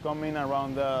fire coming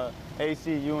around the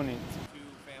AC unit. 2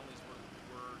 families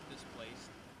were displaced.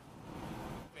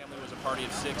 One family was a party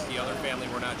of 6. The other family,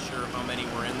 we're not sure how many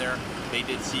were in there. They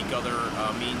did seek other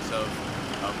means of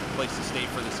a place to stay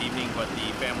for this evening, but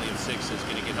the family of 6 is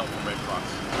going to get help from Red Cross.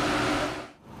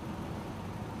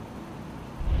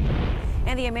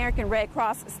 And the American Red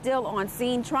Cross still on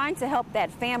scene, trying to help that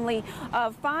family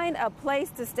find a place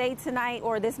to stay tonight,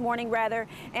 or this morning rather,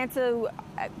 and to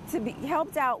be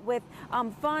helped out with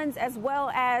funds as well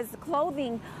as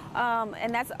clothing.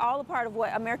 And that's all a part of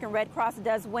what American Red Cross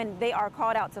does when they are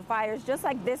called out to fires, just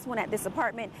like this one at this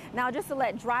apartment. Now, just to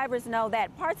let drivers know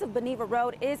that parts of Boneva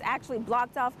Road is actually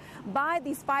blocked off by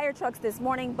these fire trucks this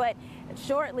morning, but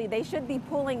shortly they should be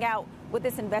pulling out with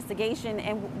this investigation.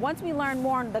 And once we learn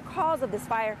more on the cause of this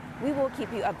fire, we will keep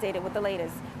you updated with the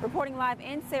latest. Reporting live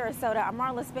in Sarasota, I'm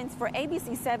Marla Spence for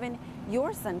ABC 7,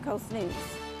 your Suncoast News.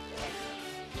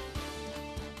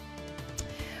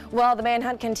 Well, the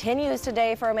manhunt continues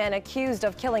today for a man accused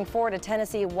of killing 4 at a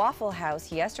Tennessee Waffle House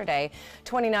yesterday.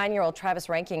 29-year-old Travis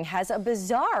Ranking has a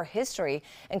bizarre history,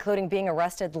 including being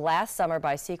arrested last summer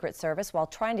by Secret Service while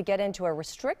trying to get into a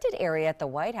restricted area at the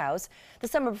White House. The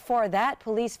summer before that,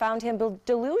 police found him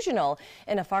delusional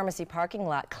in a pharmacy parking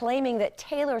lot, claiming that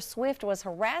Taylor Swift was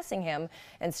harassing him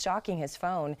and stalking his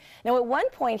phone. Now, at one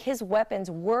point, his weapons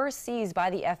were seized by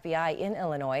the FBI in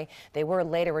Illinois. They were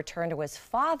later returned to his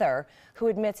father, who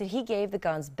admits that he gave the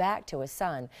guns back to his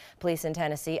son. Police in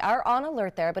Tennessee are on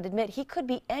alert there, but admit he could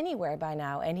be anywhere by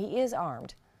now, and he is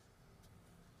armed.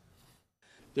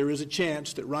 There is a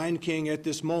chance that Ryan King at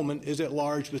this moment is at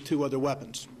large with 2 other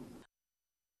weapons.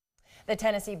 The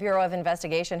Tennessee Bureau of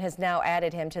Investigation has now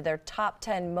added him to their top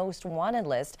 10 most wanted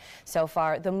list. So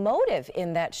far, the motive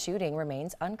in that shooting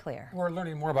remains unclear. We're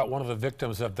learning more about one of the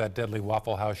victims of that deadly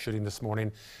Waffle House shooting this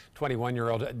morning.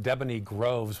 21-year-old Debony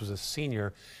Groves was a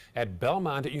senior at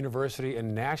Belmont University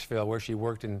in Nashville, where she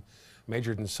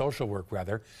majored in social work,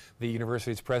 rather. The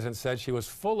university's president said she was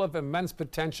full of immense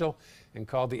potential and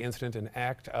called the incident an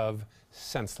act of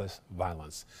senseless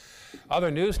violence. Other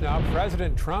news now,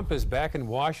 President Trump is back in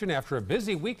Washington after a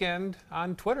busy weekend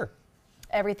on Twitter.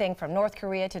 Everything from North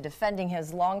Korea to defending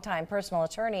his longtime personal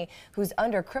attorney who's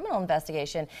under criminal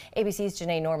investigation. ABC's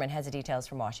Janae Norman has the details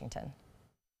from Washington.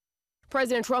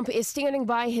 President Trump is standing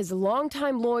by his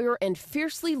longtime lawyer and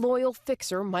fiercely loyal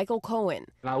fixer, Michael Cohen.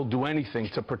 I'll do anything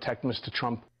to protect Mr.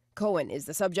 Trump. Cohen is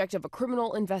the subject of a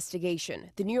criminal investigation.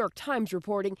 The New York Times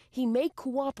reporting he may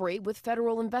cooperate with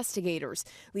federal investigators,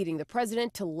 leading the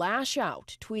president to lash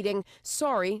out, tweeting,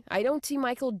 "Sorry, I don't see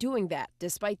Michael doing that,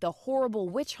 despite the horrible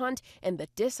witch hunt and the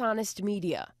dishonest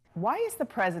media." Why is the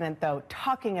president, though,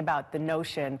 talking about the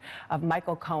notion of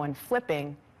Michael Cohen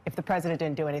flipping if the president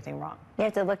didn't do anything wrong? You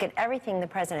have to look at everything the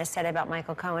president has said about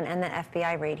Michael Cohen and the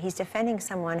FBI raid. He's defending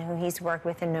someone who he's worked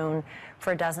with and known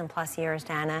for a dozen-plus years,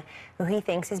 Dana, who he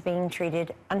thinks is being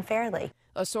treated unfairly.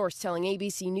 A source telling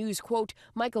ABC News, quote,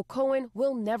 "Michael Cohen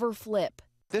will never flip."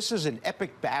 This is an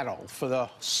epic battle for the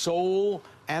soul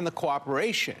and the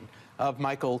cooperation of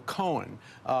Michael Cohen.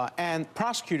 And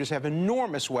prosecutors have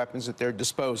enormous weapons at their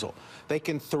disposal. They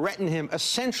can threaten him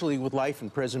essentially with life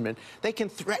imprisonment. They can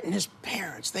threaten his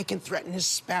parents. They can threaten his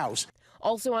spouse.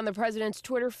 Also on the president's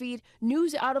Twitter feed,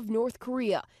 news out of North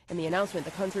Korea and the announcement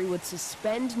the country would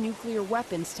suspend nuclear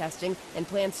weapons testing and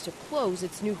plans to close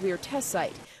its nuclear test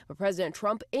site. But President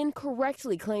Trump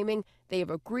incorrectly claiming they have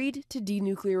agreed to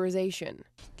denuclearization.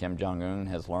 Kim Jong-un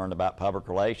has learned about public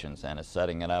relations and is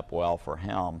setting it up well for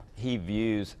him. He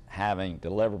views having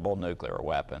deliverable nuclear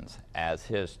weapons as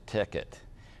his ticket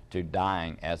to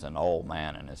dying as an old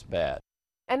man in his bed.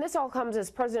 And this all comes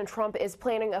as President Trump is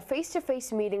planning a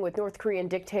face-to-face meeting with North Korean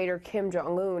dictator Kim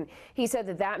Jong-un. He said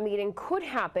that meeting could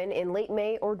happen in late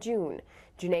May or June.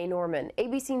 Janae Norman,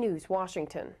 ABC News,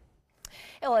 Washington.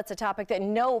 Well, it's a topic that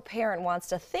no parent wants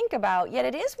to think about, yet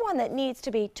it is one that needs to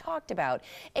be talked about.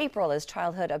 April is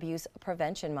Childhood Abuse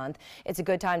Prevention Month. It's a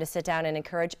good time to sit down and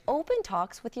encourage open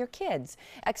talks with your kids.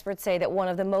 Experts say that one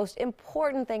of the most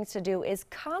important things to do is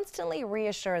constantly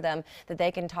reassure them that they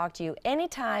can talk to you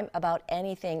anytime about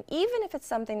anything, even if it's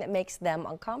something that makes them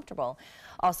uncomfortable.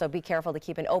 Also, be careful to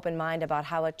keep an open mind about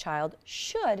how a child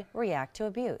should react to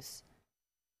abuse.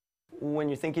 When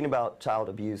you're thinking about child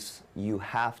abuse, you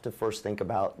have to first think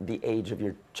about the age of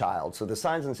your child. So the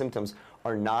signs and symptoms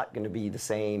are not going to be the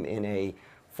same in a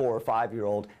 4 or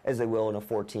 5-year-old as they will in a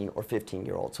 14 or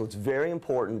 15-year-old. So it's very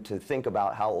important to think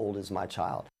about how old is my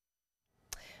child.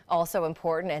 Also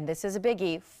important, and this is a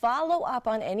biggie, follow up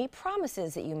on any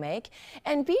promises that you make,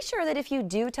 and be sure that if you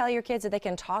do tell your kids that they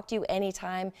can talk to you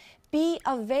anytime, be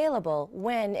available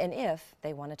when and if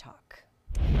they want to talk.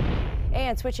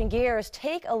 And switching gears,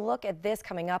 take a look at this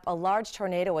coming up. A large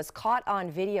tornado was caught on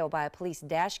video by a police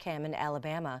dash cam in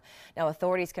Alabama. Now,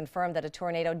 authorities confirmed that a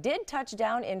tornado did touch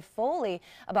down in Foley,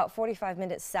 about 45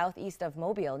 minutes southeast of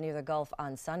Mobile, near the Gulf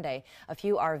on Sunday. A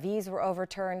few RVs were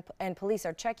overturned, and police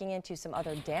are checking into some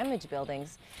other damaged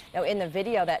buildings. Now, in the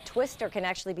video, that twister can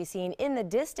actually be seen in the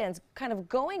distance, kind of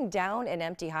going down an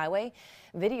empty highway.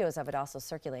 Videos of it also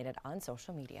circulated on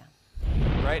social media.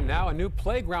 Right now, a new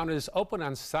playground is open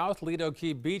on South Lido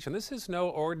Key Beach, and this is no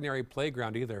ordinary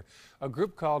playground either. A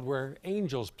group called Where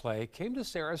Angels Play came to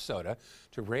Sarasota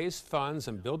to raise funds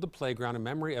and build the playground in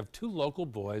memory of 2 local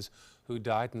boys who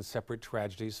died in separate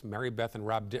tragedies. Mary Beth and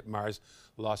Rob Dittmars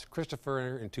lost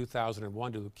Christopher in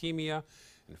 2001 to leukemia,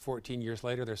 and 14 years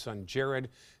later, their son Jared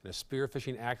in a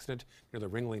spearfishing accident near the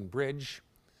Ringling Bridge.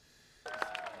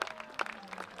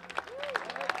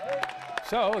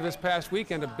 So this past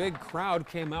weekend, a big crowd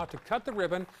came out to cut the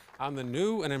ribbon on the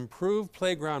new and improved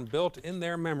playground built in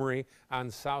their memory on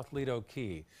South Lido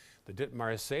Key. The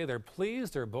Ditmars say they're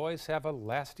pleased their boys have a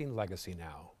lasting legacy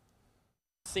now.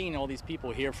 Seeing all these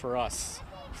people here for us,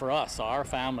 our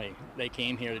family, they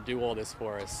came here to do all this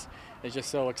for us. It's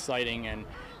just so exciting, and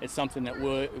it's something that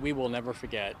we will never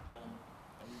forget.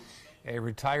 A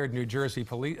retired New Jersey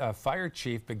fire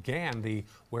chief began the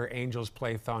Where Angels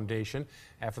Play Foundation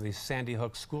after the Sandy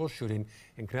Hook school shooting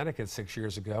in Connecticut 6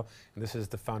 years ago. And this is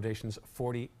the foundation's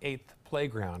 48th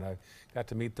playground. I got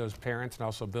to meet those parents and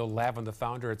also Bill Lavin, the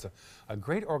founder. It's a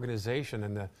great organization,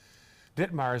 and the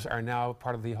Ditmars are now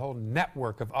part of the whole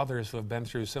network of others who have been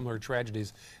through similar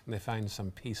tragedies, and they find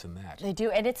some peace in that. They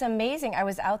do, and it's amazing. I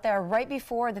was out there right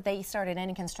before that they started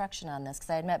any construction on this, because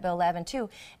I had met Bill Lavin too,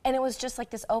 and it was just like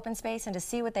this open space, and to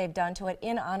see what they've done to it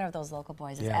in honor of those local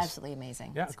boys is absolutely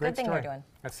amazing. Yeah, it's a good thing they're doing.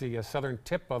 That's the southern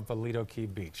tip of the Lido Key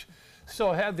Beach.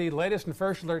 So had the latest and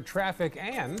first alert traffic,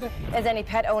 and as any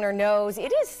pet owner knows,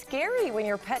 it is scary when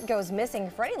your pet goes missing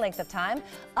for any length of time.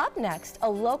 Up next, a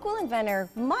local inventor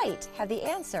might have the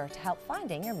answer to help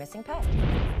finding your missing pet.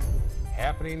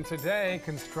 Happening today,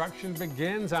 construction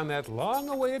begins on that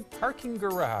long-awaited parking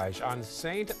garage on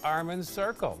St. Armand's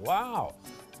Circle. Wow,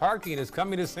 parking is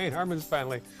coming to St. Armand's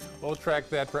finally. We'll track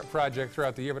that project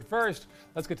throughout the year, but first,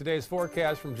 let's get today's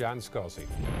forecast from John Scalzi.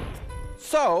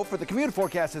 So, for the commute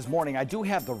forecast this morning, I do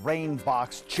have the rain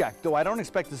box checked, though I don't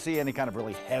expect to see any kind of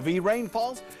really heavy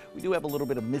rainfalls. We do have a little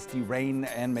bit of misty rain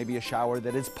and maybe a shower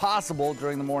that is possible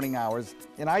during the morning hours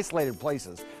in isolated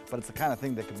places, but it's the kind of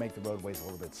thing that could make the roadways a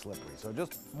little bit slippery. So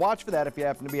just watch for that if you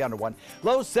happen to be under one.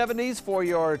 Low 70s for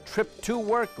your trip to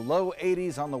work, low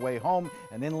 80s on the way home,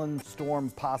 an inland storm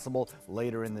possible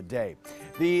later in the day.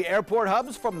 The airport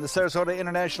hubs from the Sarasota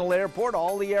International Airport,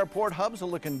 all the airport hubs are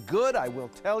looking good. I will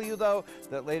tell you, though,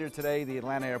 that later today, the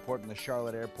Atlanta Airport and the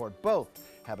Charlotte Airport both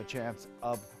have a chance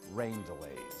of rain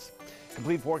delays.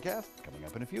 Complete forecast coming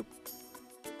up in a few.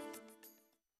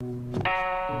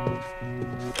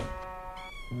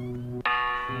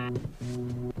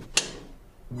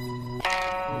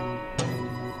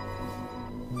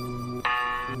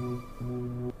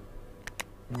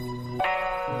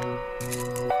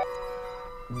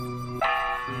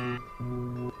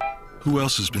 Who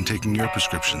else has been taking your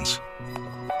prescriptions?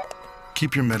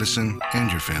 Keep your medicine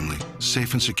and your family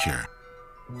safe and secure.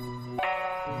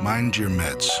 Mind your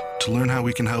meds. To learn how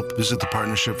we can help, visit the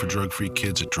Partnership for Drug-Free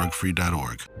Kids at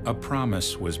drugfree.org. A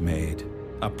promise was made.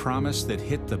 A promise that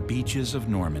hit the beaches of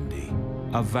Normandy.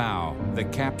 A vow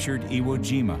that captured Iwo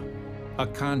Jima. A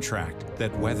contract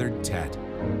that weathered Tet.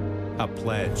 A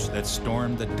pledge that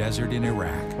stormed the desert in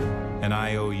Iraq. An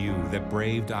IOU that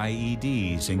braved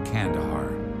IEDs in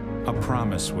Kandahar. A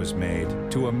promise was made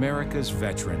to America's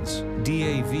veterans.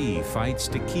 DAV fights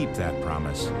to keep that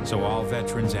promise, so all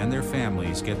veterans and their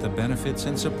families get the benefits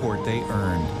and support they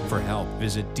earned. For help,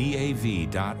 visit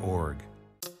DAV.org.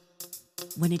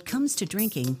 When it comes to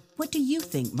drinking, what do you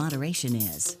think moderation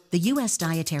is? The U.S.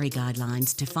 Dietary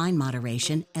Guidelines define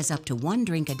moderation as up to 1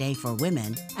 drink a day for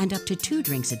women and up to 2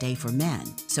 drinks a day for men.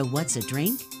 So what's a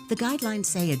drink? The guidelines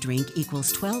say a drink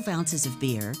equals 12 ounces of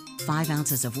beer, 5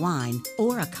 ounces of wine,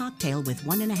 or a cocktail with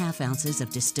 1.5 ounces of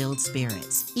distilled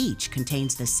spirits. Each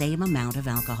contains the same amount of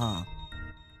alcohol.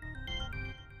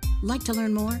 Like to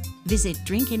learn more? Visit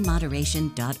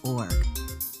drinkinmoderation.org.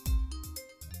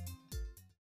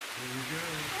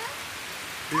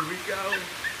 Here we go.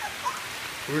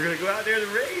 We're gonna go out there in the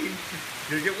rain.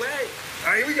 You're gonna get wet.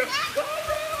 All right, here we go.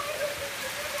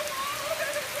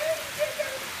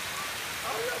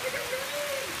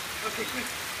 Okay, quick.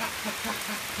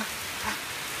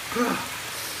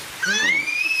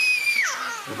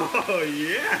 Oh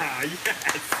yeah,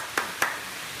 yes.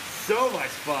 So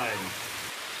much fun.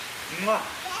 Mwah.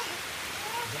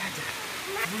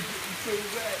 We're getting so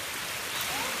wet.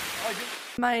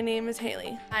 My name is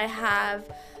Haley. I have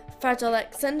Fragile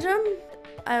X syndrome.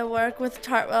 I work with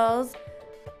Chartwells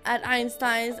at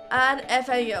Einstein's at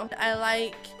FAU. I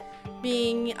like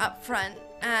being up front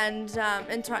and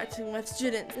interacting with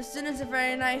students. The students are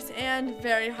very nice and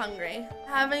very hungry.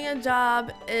 Having a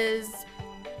job is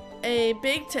a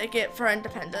big ticket for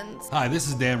independence. Hi, this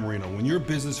is Dan Marino. When your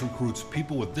business recruits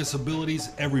people with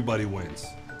disabilities, everybody wins.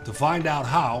 To find out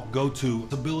how, go to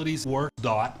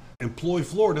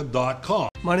disabilitieswork.employflorida.com.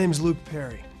 My name is Luke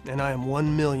Perry, and I am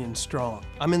 1 million strong.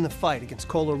 I'm in the fight against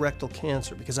colorectal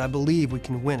cancer because I believe we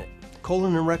can win it.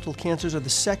 Colon and rectal cancers are the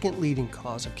second leading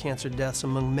cause of cancer deaths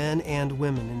among men and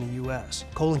women in the U.S.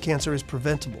 Colon cancer is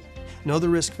preventable. Know the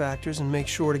risk factors and make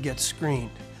sure to get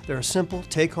screened. There are simple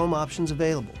take-home options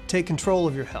available. Take control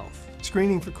of your health.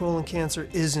 Screening for colon cancer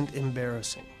isn't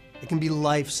embarrassing. It can be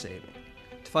life-saving.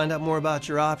 To find out more about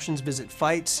your options, visit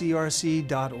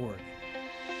fightcrc.org.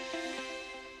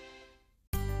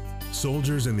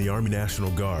 Soldiers in the Army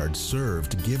National Guard serve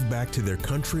to give back to their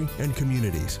country and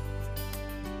communities.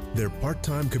 Their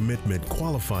part-time commitment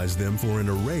qualifies them for an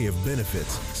array of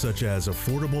benefits, such as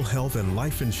affordable health and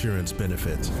life insurance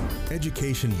benefits,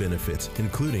 education benefits,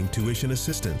 including tuition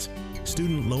assistance,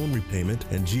 student loan repayment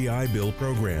and GI Bill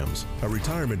programs, a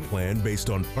retirement plan based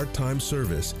on part-time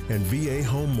service, and VA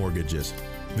home mortgages.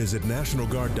 Visit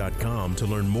NationalGuard.com to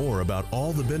learn more about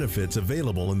all the benefits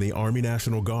available in the Army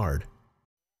National Guard.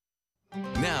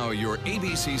 Now your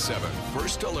ABC 7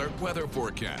 First Alert Weather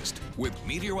Forecast with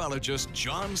meteorologist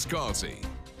John Scalzi.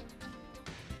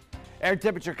 Air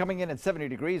temperature coming in at 70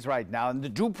 degrees right now, and the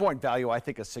dew point value I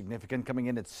think is significant, coming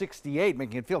in at 68,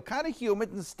 making it feel kind of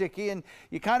humid and sticky, and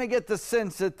you kind of get the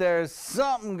sense that there's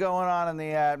something going on in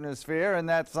the atmosphere, and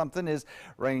that something is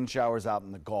rain showers out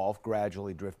in the Gulf,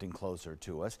 gradually drifting closer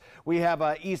to us. We have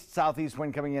an east-southeast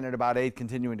wind coming in at about 8,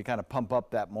 continuing to kind of pump up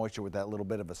that moisture with that little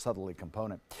bit of a southerly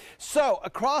component. So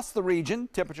across the region,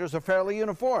 temperatures are fairly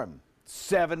uniform.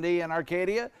 70 in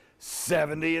Arcadia,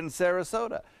 70 in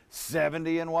Sarasota,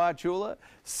 70 in Wauchula,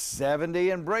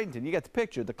 70 in Bradenton. You get the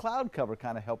picture. The cloud cover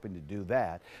kind of helping to do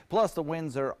that. Plus the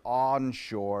winds are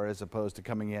onshore as opposed to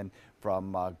coming in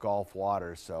from Gulf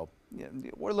waters. So yeah,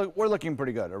 we're looking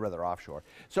pretty good, or rather offshore.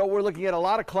 So we're looking at a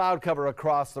lot of cloud cover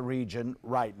across the region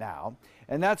right now.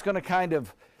 And that's going to kind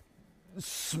of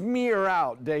smear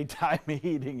out daytime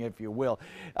heating, if you will.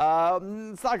 It's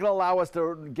not going to allow us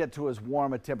to get to as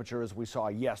warm a temperature as we saw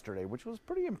yesterday, which was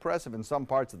pretty impressive in some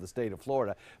parts of the state of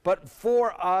Florida. But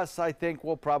for us, I think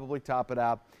we'll probably top it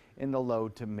out in the low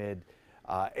to mid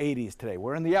 80s today.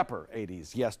 We're in the upper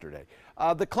 80s yesterday.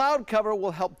 The cloud cover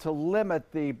will help to limit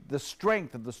the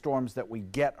strength of the storms that we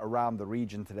get around the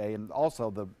region today, and also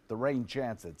the rain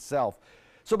chance itself.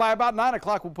 So by about 9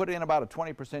 o'clock, we'll put in about a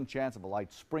 20% chance of a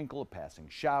light sprinkle, a passing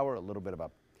shower, a little bit of a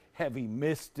heavy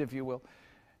mist, if you will.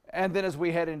 And then as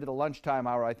we head into the lunchtime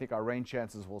hour, I think our rain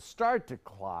chances will start to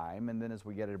climb. And then as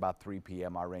we get at about 3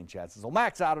 p.m., our rain chances will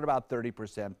max out at about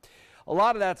 30%. A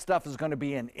lot of that stuff is going to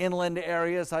be in inland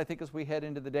areas, I think, as we head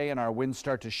into the day, and our winds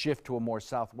start to shift to a more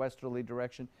southwesterly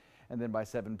direction. And then by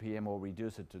 7 p.m. we'll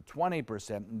reduce it to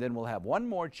 20%. And then we'll have one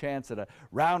more chance at a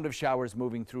round of showers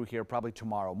moving through here probably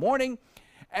tomorrow morning.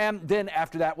 And then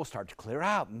after that, we'll start to clear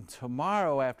out. And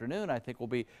tomorrow afternoon, I think, will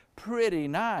be pretty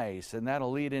nice. And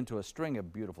that'll lead into a string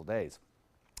of beautiful days.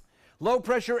 Low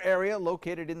pressure area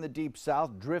located in the deep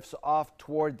south drifts off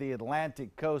toward the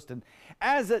Atlantic coast. And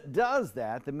as it does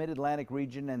that, the mid-Atlantic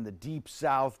region and the deep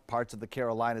south parts of the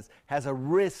Carolinas has a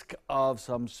risk of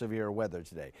some severe weather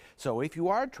today. So if you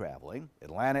are traveling,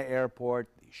 Atlanta Airport,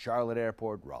 the Charlotte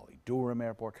Airport, Raleigh-Durham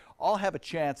Airport, all have a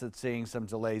chance at seeing some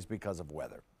delays because of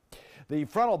weather. The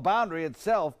frontal boundary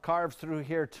itself carves through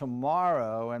here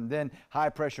tomorrow, and then high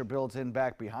pressure builds in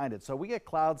back behind it. So we get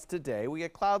clouds today, we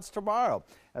get clouds tomorrow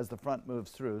as the front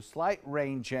moves through. Slight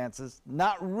rain chances,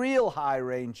 not real high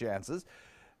rain chances,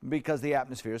 because the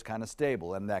atmosphere is kind of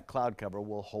stable and that cloud cover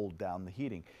will hold down the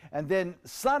heating. And then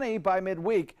sunny by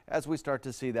midweek as we start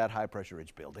to see that high pressure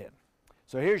ridge build in.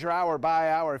 So here's your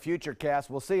hour-by-hour futurecast.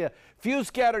 We'll see a few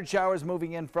scattered showers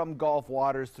moving in from Gulf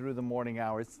waters through the morning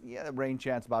hours. Yeah, rain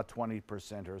chance about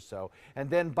 20% or so. And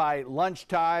then by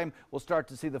lunchtime, we'll start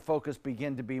to see the focus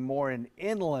begin to be more in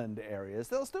inland areas.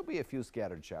 There'll still be a few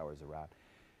scattered showers around.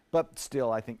 But still,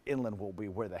 I think inland will be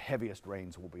where the heaviest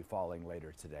rains will be falling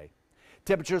later today.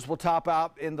 Temperatures will top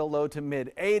out in the low to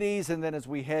mid 80s, and then as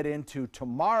we head into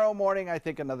tomorrow morning, I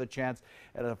think another chance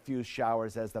at a few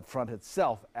showers as the front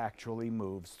itself actually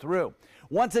moves through.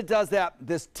 Once it does that,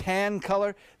 this tan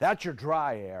color, that's your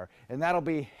dry air, and that'll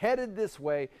be headed this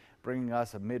way, bringing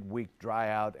us a midweek dry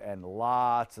out and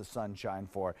lots of sunshine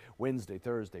for Wednesday,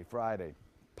 Thursday, Friday,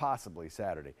 possibly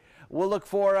Saturday. We'll look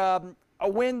for a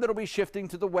wind that'll be shifting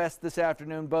to the west this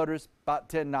afternoon, boaters, about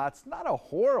 10 knots. Not a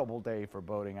horrible day for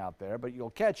boating out there, but you'll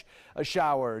catch a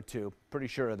shower or two, pretty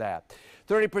sure of that.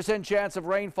 30% chance of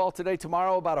rainfall today,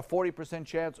 tomorrow, about a 40%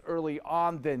 chance early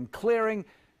on, then clearing.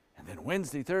 And then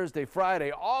Wednesday, Thursday, Friday,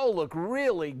 all look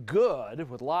really good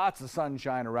with lots of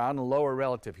sunshine around and lower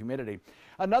relative humidity.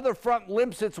 Another front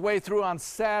limps its way through on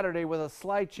Saturday with a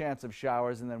slight chance of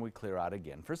showers, and then we clear out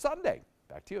again for Sunday.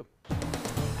 Back to you.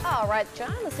 All right,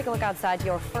 John, let's take a look outside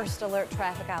your first alert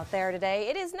traffic out there today.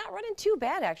 It is not running too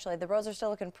bad, actually. The roads are still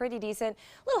looking pretty decent.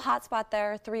 Little hot spot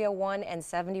there, 301 and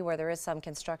 70, where there is some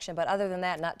construction. But other than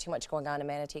that, not too much going on in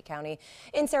Manatee County.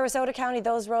 In Sarasota County,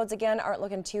 those roads, again, aren't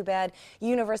looking too bad.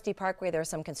 University Parkway, there's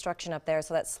some construction up there,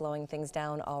 so that's slowing things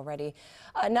down already.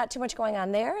 Not too much going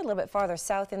on there. A little bit farther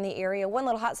south in the area. One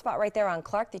little hot spot right there on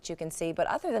Clark that you can see. But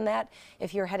other than that,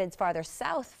 if you're headed farther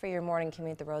south for your morning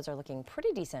commute, the roads are looking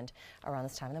pretty decent around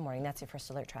this time in the morning. That's your first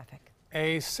alert traffic.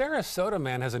 A Sarasota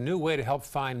man has a new way to help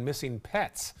find missing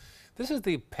pets. This is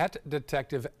the Pet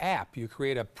Detective app. You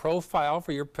create a profile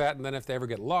for your pet, and then if they ever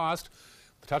get lost,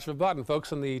 the touch of a button,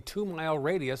 folks in the 2-mile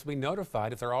radius will be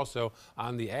notified if they're also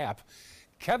on the app.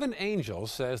 Kevin Angel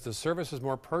says the service is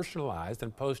more personalized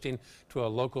than posting to a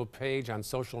local page on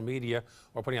social media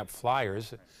or putting up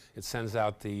flyers. It sends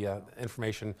out the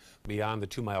information beyond the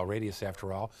 2-mile radius,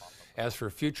 after all. As for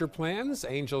future plans,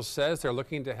 Angel says they're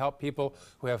looking to help people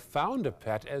who have found a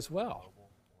pet as well.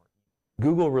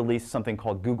 Google released something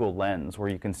called Google Lens, where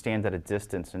you can stand at a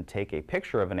distance and take a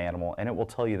picture of an animal and it will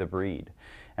tell you the breed.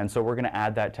 And so we're going to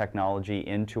add that technology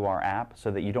into our app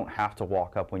so that you don't have to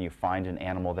walk up when you find an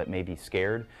animal that may be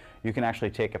scared. You can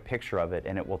actually take a picture of it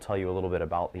and it will tell you a little bit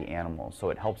about the animal. So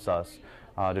it helps us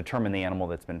determine the animal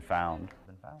that's been found.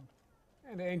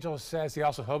 And Angel says he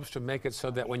also hopes to make it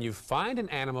so that when you find an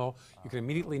animal, you can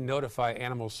immediately notify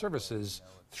animal services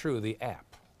through the app.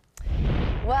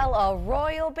 Well, a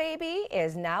royal baby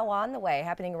is now on the way.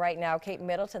 Happening right now, Kate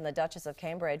Middleton, the Duchess of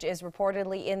Cambridge, is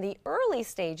reportedly in the early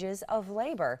stages of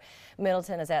labor.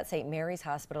 Middleton is at St. Mary's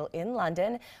Hospital in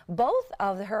London. Both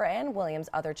of her and William's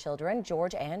other children,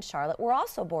 George and Charlotte, were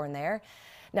also born there.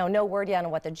 Now, no word yet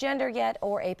on what the gender yet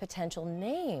or a potential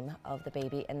name of the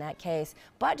baby in that case,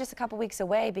 but just a couple weeks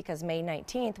away because May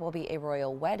 19th will be a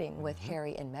royal wedding with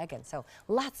Harry and Meghan. So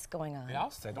lots going on. Yeah,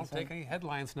 I'll say, don't take any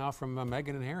headlines now from Meghan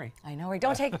and Harry. I know,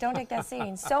 don't take that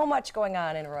scene. So much going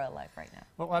on in royal life right now.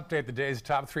 We'll update the day's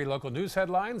top 3 local news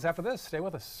headlines after this. Stay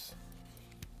with us.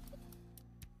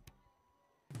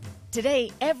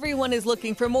 Today, everyone is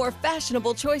looking for more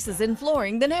fashionable choices in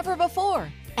flooring than ever before.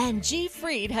 And G.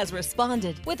 Fried has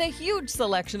responded with a huge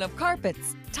selection of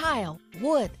carpets, tile,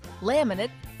 wood, laminate,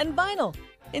 and vinyl.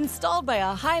 Installed by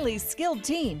a highly skilled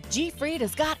team, G. Fried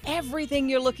has got everything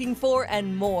you're looking for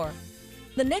and more.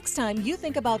 The next time you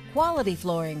think about quality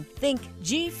flooring, think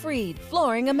G. Fried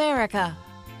Flooring America.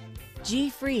 G.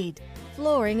 Fried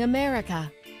Flooring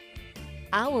America.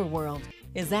 Our world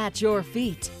is at your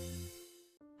feet.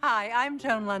 Hi, I'm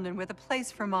Joan London with A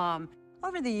Place for Mom.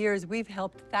 Over the years, we've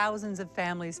helped thousands of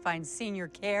families find senior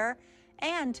care,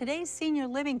 and today's senior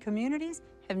living communities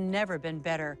have never been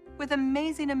better, with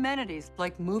amazing amenities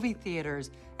like movie theaters,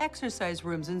 exercise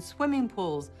rooms and swimming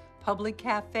pools, public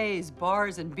cafes,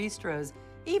 bars and bistros,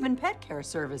 even pet care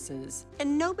services.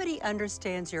 And nobody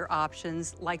understands your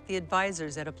options like the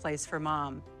advisors at A Place for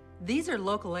Mom. These are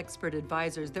local expert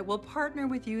advisors that will partner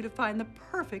with you to find the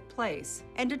perfect place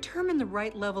and determine the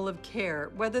right level of care,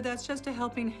 whether that's just a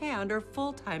helping hand or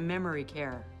full-time memory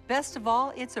care. Best of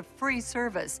all, it's a free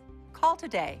service. Call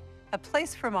today. A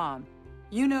Place for Mom.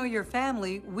 You know your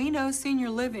family, we know senior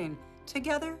living.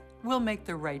 Together, we'll make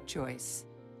the right choice.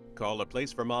 Call A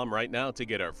Place for Mom right now to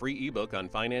get our free ebook on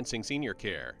financing senior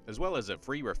care, as well as a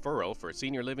free referral for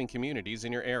senior living communities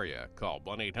in your area. Call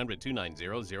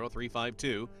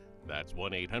 1-800-290-0352. That's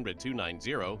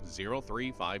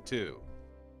 1-800-290-0352.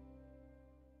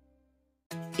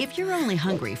 If you're only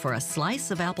hungry for a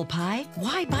slice of apple pie,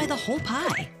 why buy the whole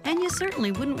pie? And you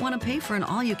certainly wouldn't want to pay for an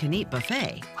all-you-can-eat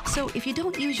buffet. So if you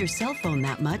don't use your cell phone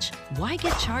that much, why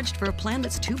get charged for a plan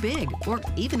that's too big, or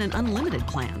even an unlimited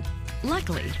plan?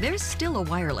 Luckily, there's still a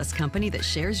wireless company that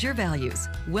shares your values.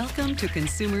 Welcome to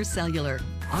Consumer Cellular.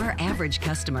 Our average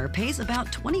customer pays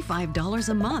about $25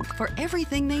 a month for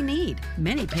everything they need.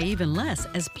 Many pay even less,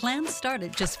 as plans start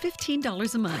at just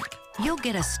 $15 a month. You'll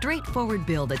get a straightforward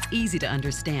bill that's easy to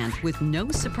understand with no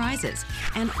surprises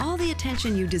and all the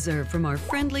attention you deserve from our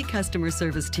friendly customer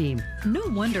service team. No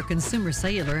wonder Consumer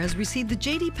Cellular has received the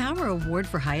J.D. Power Award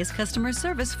for highest customer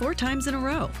service 4 times in a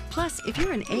row. Plus, if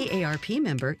you're an AARP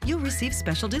member, you'll receive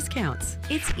special discounts.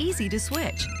 It's easy to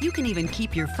switch. You can even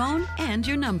keep your phone and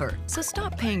your number. So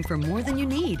stop paying for more than you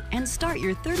need and start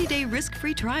your 30-day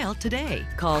risk-free trial today.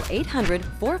 Call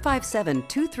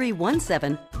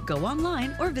 800-457-2317, go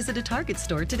online, or visit a Target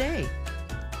store today.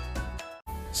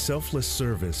 Selfless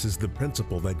service is the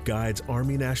principle that guides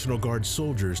Army National Guard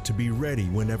soldiers to be ready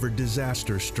whenever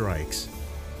disaster strikes.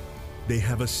 They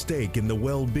have a stake in the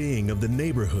well-being of the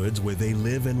neighborhoods where they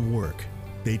live and work.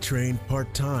 They train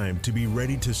part-time to be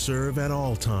ready to serve at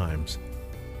all times.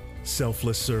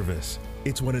 Selfless service,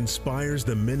 It's what inspires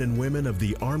the men and women of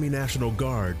the Army National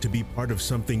Guard to be part of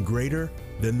something greater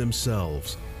than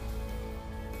themselves.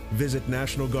 Visit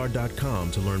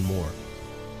NationalGuard.com to learn more.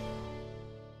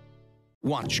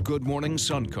 Watch Good Morning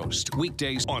Suncoast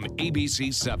weekdays on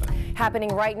ABC 7. Happening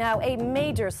right now, a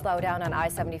major slowdown on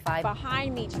I-75.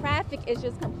 Behind me, traffic is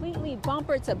just completely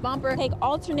bumper to bumper. Take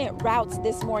alternate routes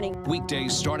this morning.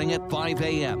 Weekdays starting at 5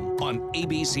 a.m. on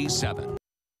ABC 7.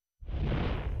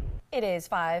 It is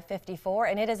 5:54,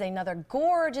 and it is another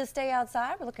gorgeous day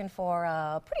outside. We're looking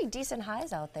for pretty decent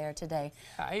highs out there today.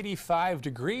 85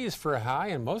 degrees for a high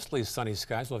and mostly sunny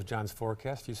skies. We'll have John's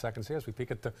forecast a few seconds here as we peek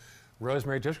at the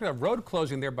Rosemary District. A road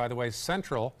closing there, by the way,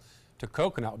 central to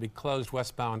Coconut will be closed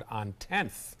westbound on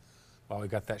 10th. Well, we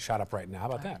got that shot up right now. How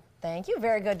about that? Thank you.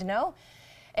 Very good to know.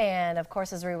 And of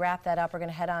course, as we wrap that up, we're going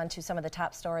to head on to some of the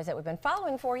top stories that we've been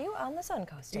following for you on the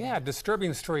Suncoast today. Yeah,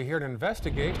 disturbing story here. An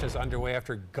investigation is underway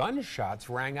after gunshots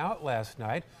rang out last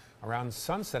night around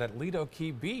sunset at Lido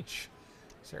Key Beach.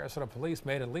 Sarasota police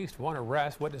made at least one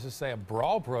arrest. Witnesses say a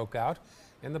brawl broke out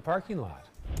in the parking lot.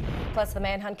 Plus, the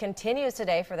manhunt continues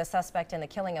today for the suspect in the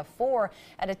killing of 4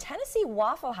 at a Tennessee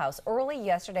Waffle House early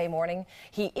yesterday morning.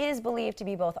 He is believed to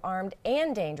be both armed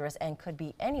and dangerous and could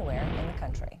be anywhere in the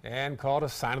country. And called a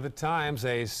sign of the times,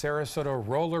 a Sarasota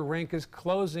roller rink is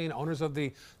closing. Owners of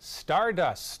the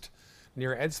Stardust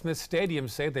near Ed Smith Stadium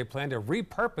say they plan to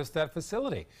repurpose that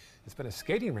facility. It's been a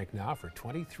skating rink now for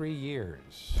 23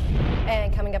 years.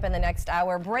 And coming up in the next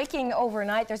hour, breaking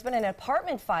overnight, there's been an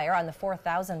apartment fire on the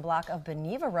 4000 block of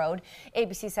Beneva Road.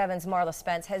 ABC 7's Marla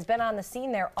Spence has been on the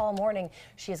scene there all morning.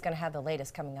 She is going to have the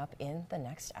latest coming up in the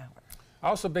next hour.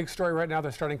 Also, big story right now,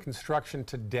 they're starting construction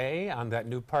today on that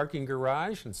new parking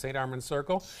garage in St. Armand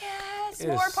Circle. Yes,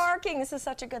 more parking. This is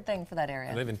such a good thing for that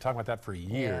area. They've been talking about that for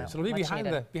years. Yeah, It'll be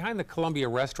behind the Columbia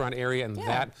restaurant area and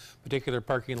that particular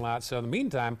parking lot. So in the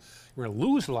meantime, we're going to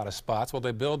lose a lot of spots while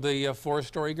they build the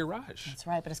 4-story garage. That's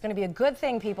right, but it's going to be a good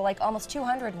thing, people, like almost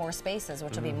 200 more spaces,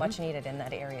 which will be much needed in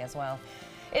that area as well.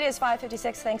 It is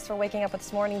 5:56. Thanks for waking up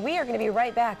this morning. We are going to be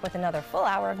right back with another full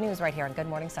hour of news right here on Good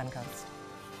Morning Suncoast.